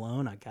reason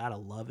alone, I gotta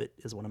love it.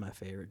 Is one of my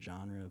favorite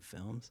genre of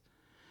films.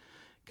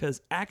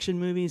 Because action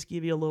movies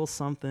give you a little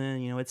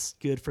something. It's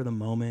good for the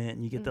moment,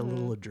 and you get the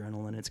little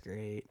adrenaline. It's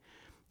great.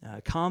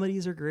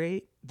 Comedies are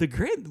great.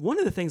 One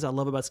of the things I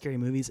love about scary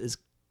movies is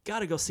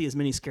gotta go see as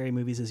many scary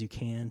movies as you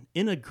can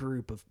with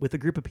a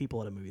group of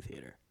people at a movie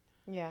theater.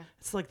 Yeah.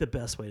 It's like the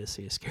best way to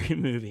see a scary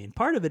movie, and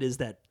part of it is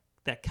that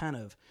kind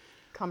of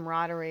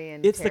Camaraderie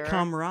and it's terror. the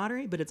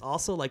camaraderie, but it's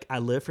also like I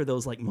live for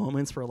those like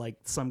moments where like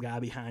some guy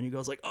behind you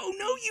goes like, "Oh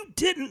no, you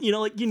didn't!"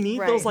 Like you need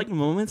those Right. like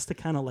moments to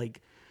kind of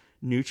like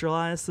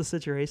neutralize the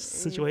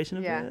situation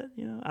a Yeah.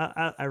 bit.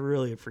 I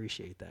really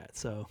appreciate that.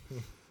 So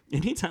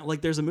anytime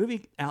like there's a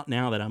movie out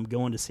now that I'm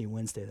going to see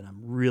Wednesday that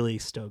I'm really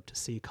stoked to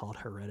see called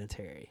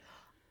Hereditary.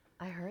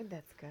 I heard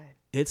that's good.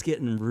 It's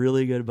getting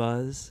really good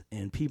buzz,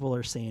 and people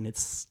are saying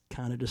it's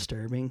kind of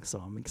disturbing, so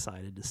I'm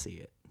excited to see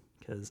it.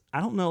 Because I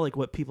don't know like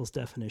what people's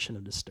definition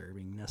of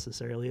disturbing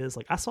necessarily is.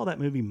 Like I saw that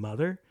movie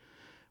Mother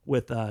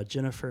with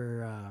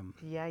Jennifer.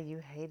 Yeah, you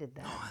hated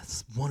that.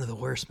 It's one of the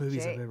worst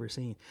movies I've ever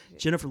seen.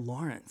 Jennifer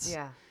Lawrence.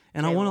 Yeah.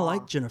 And I J. want to Law.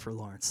 like Jennifer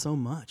Lawrence so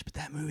much, but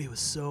that movie was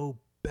so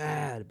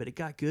bad. But it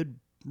got good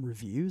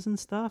reviews and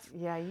stuff.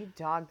 Yeah, you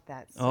dogged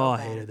that so Oh, I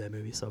bad. hated that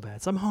movie so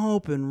bad. So I'm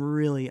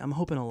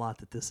hoping a lot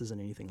that this isn't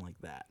anything like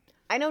that.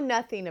 I know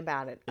nothing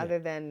about it other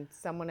than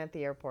someone at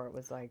the airport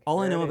was like.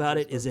 All I know about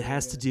Hereditary it is it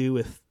has to do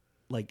with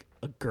like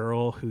a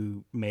girl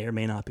who may or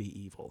may not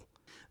be evil.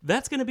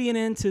 That's going to be an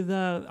end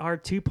to our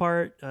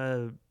 2-part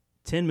 10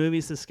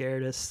 movies that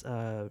scared us.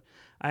 I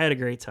had a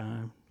great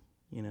time,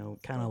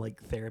 kind of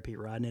like therapy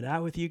riding it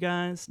out with you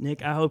guys.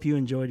 Nick, I hope you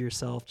enjoyed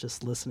yourself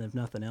just listening, if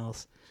nothing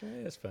else. Yeah,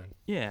 it's fun.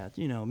 Yeah,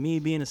 me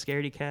being a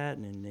scaredy cat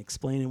and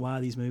explaining why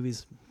these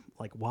movies,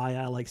 like why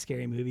I like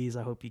scary movies.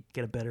 I hope you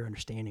get a better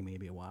understanding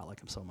maybe of why I like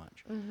them so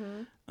much.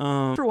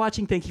 For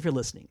watching, thank you for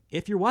listening.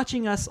 If you're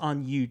watching us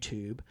on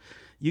YouTube,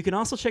 you can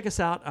also check us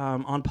out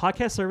on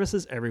podcast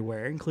services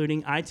everywhere,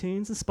 including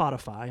iTunes and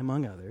Spotify,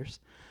 among others.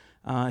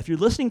 If you're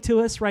listening to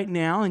us right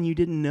now and you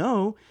didn't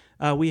know,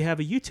 we have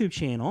a YouTube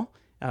channel.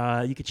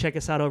 You can check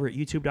us out over at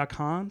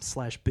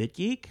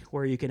youtube.com/bitgeek,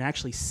 where you can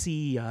actually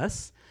see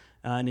us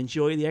and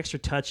enjoy the extra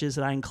touches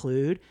that I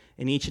include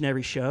in each and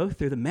every show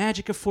through the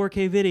magic of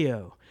 4K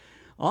video.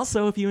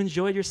 Also, if you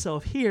enjoyed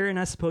yourself here, and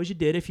I suppose you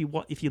did if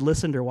you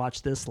listened or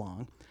watched this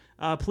long,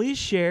 please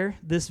share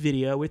this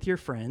video with your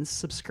friends,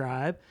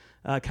 subscribe,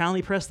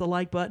 kindly press the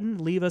like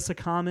button, leave us a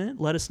comment,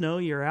 let us know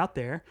you're out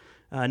there.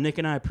 Nick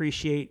and I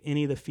appreciate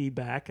any of the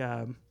feedback.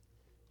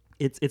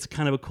 It's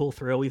kind of a cool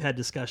thrill. We've had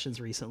discussions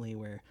recently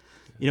where,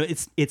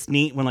 it's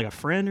neat when like a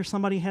friend or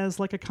somebody has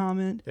like a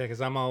comment. Yeah,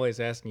 because I'm always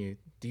asking you,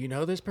 do you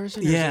know this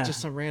person? Or is Yeah, it just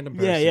some random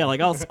person? Yeah.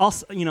 Like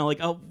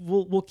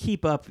we'll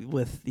keep up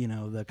with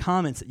the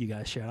comments that you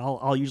guys share.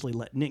 I'll usually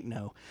let Nick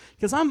know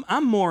because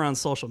I'm more on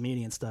social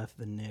media and stuff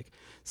than Nick.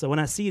 So when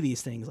I see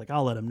these things, like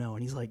I'll let him know,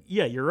 and he's like,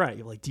 "Yeah, you're right."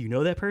 You're like, "Do you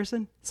know that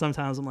person?"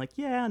 Sometimes I'm like,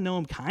 "Yeah, I know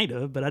him kind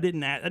of, but I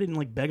didn't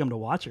like beg them to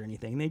watch or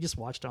anything. They just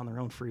watched on their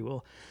own free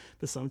will."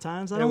 But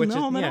sometimes I don't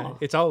know them at all.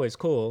 It's always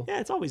cool.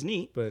 Yeah, it's always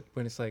neat. But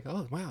when it's like,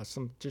 oh wow,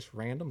 some just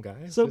random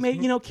guys. So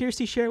maybe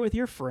Kirsty, share it with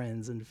your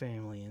friends and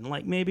family, and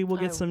like maybe we'll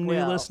get some new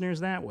will.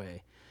 listeners that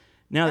way.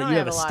 Now that don't you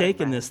have have a a lot of stake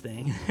in this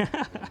thing.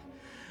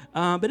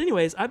 But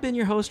anyways, I've been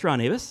your host, Ron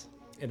Avis.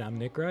 And I'm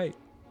Nick Wright.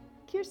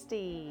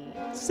 Kirsty.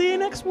 See you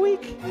next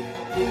week.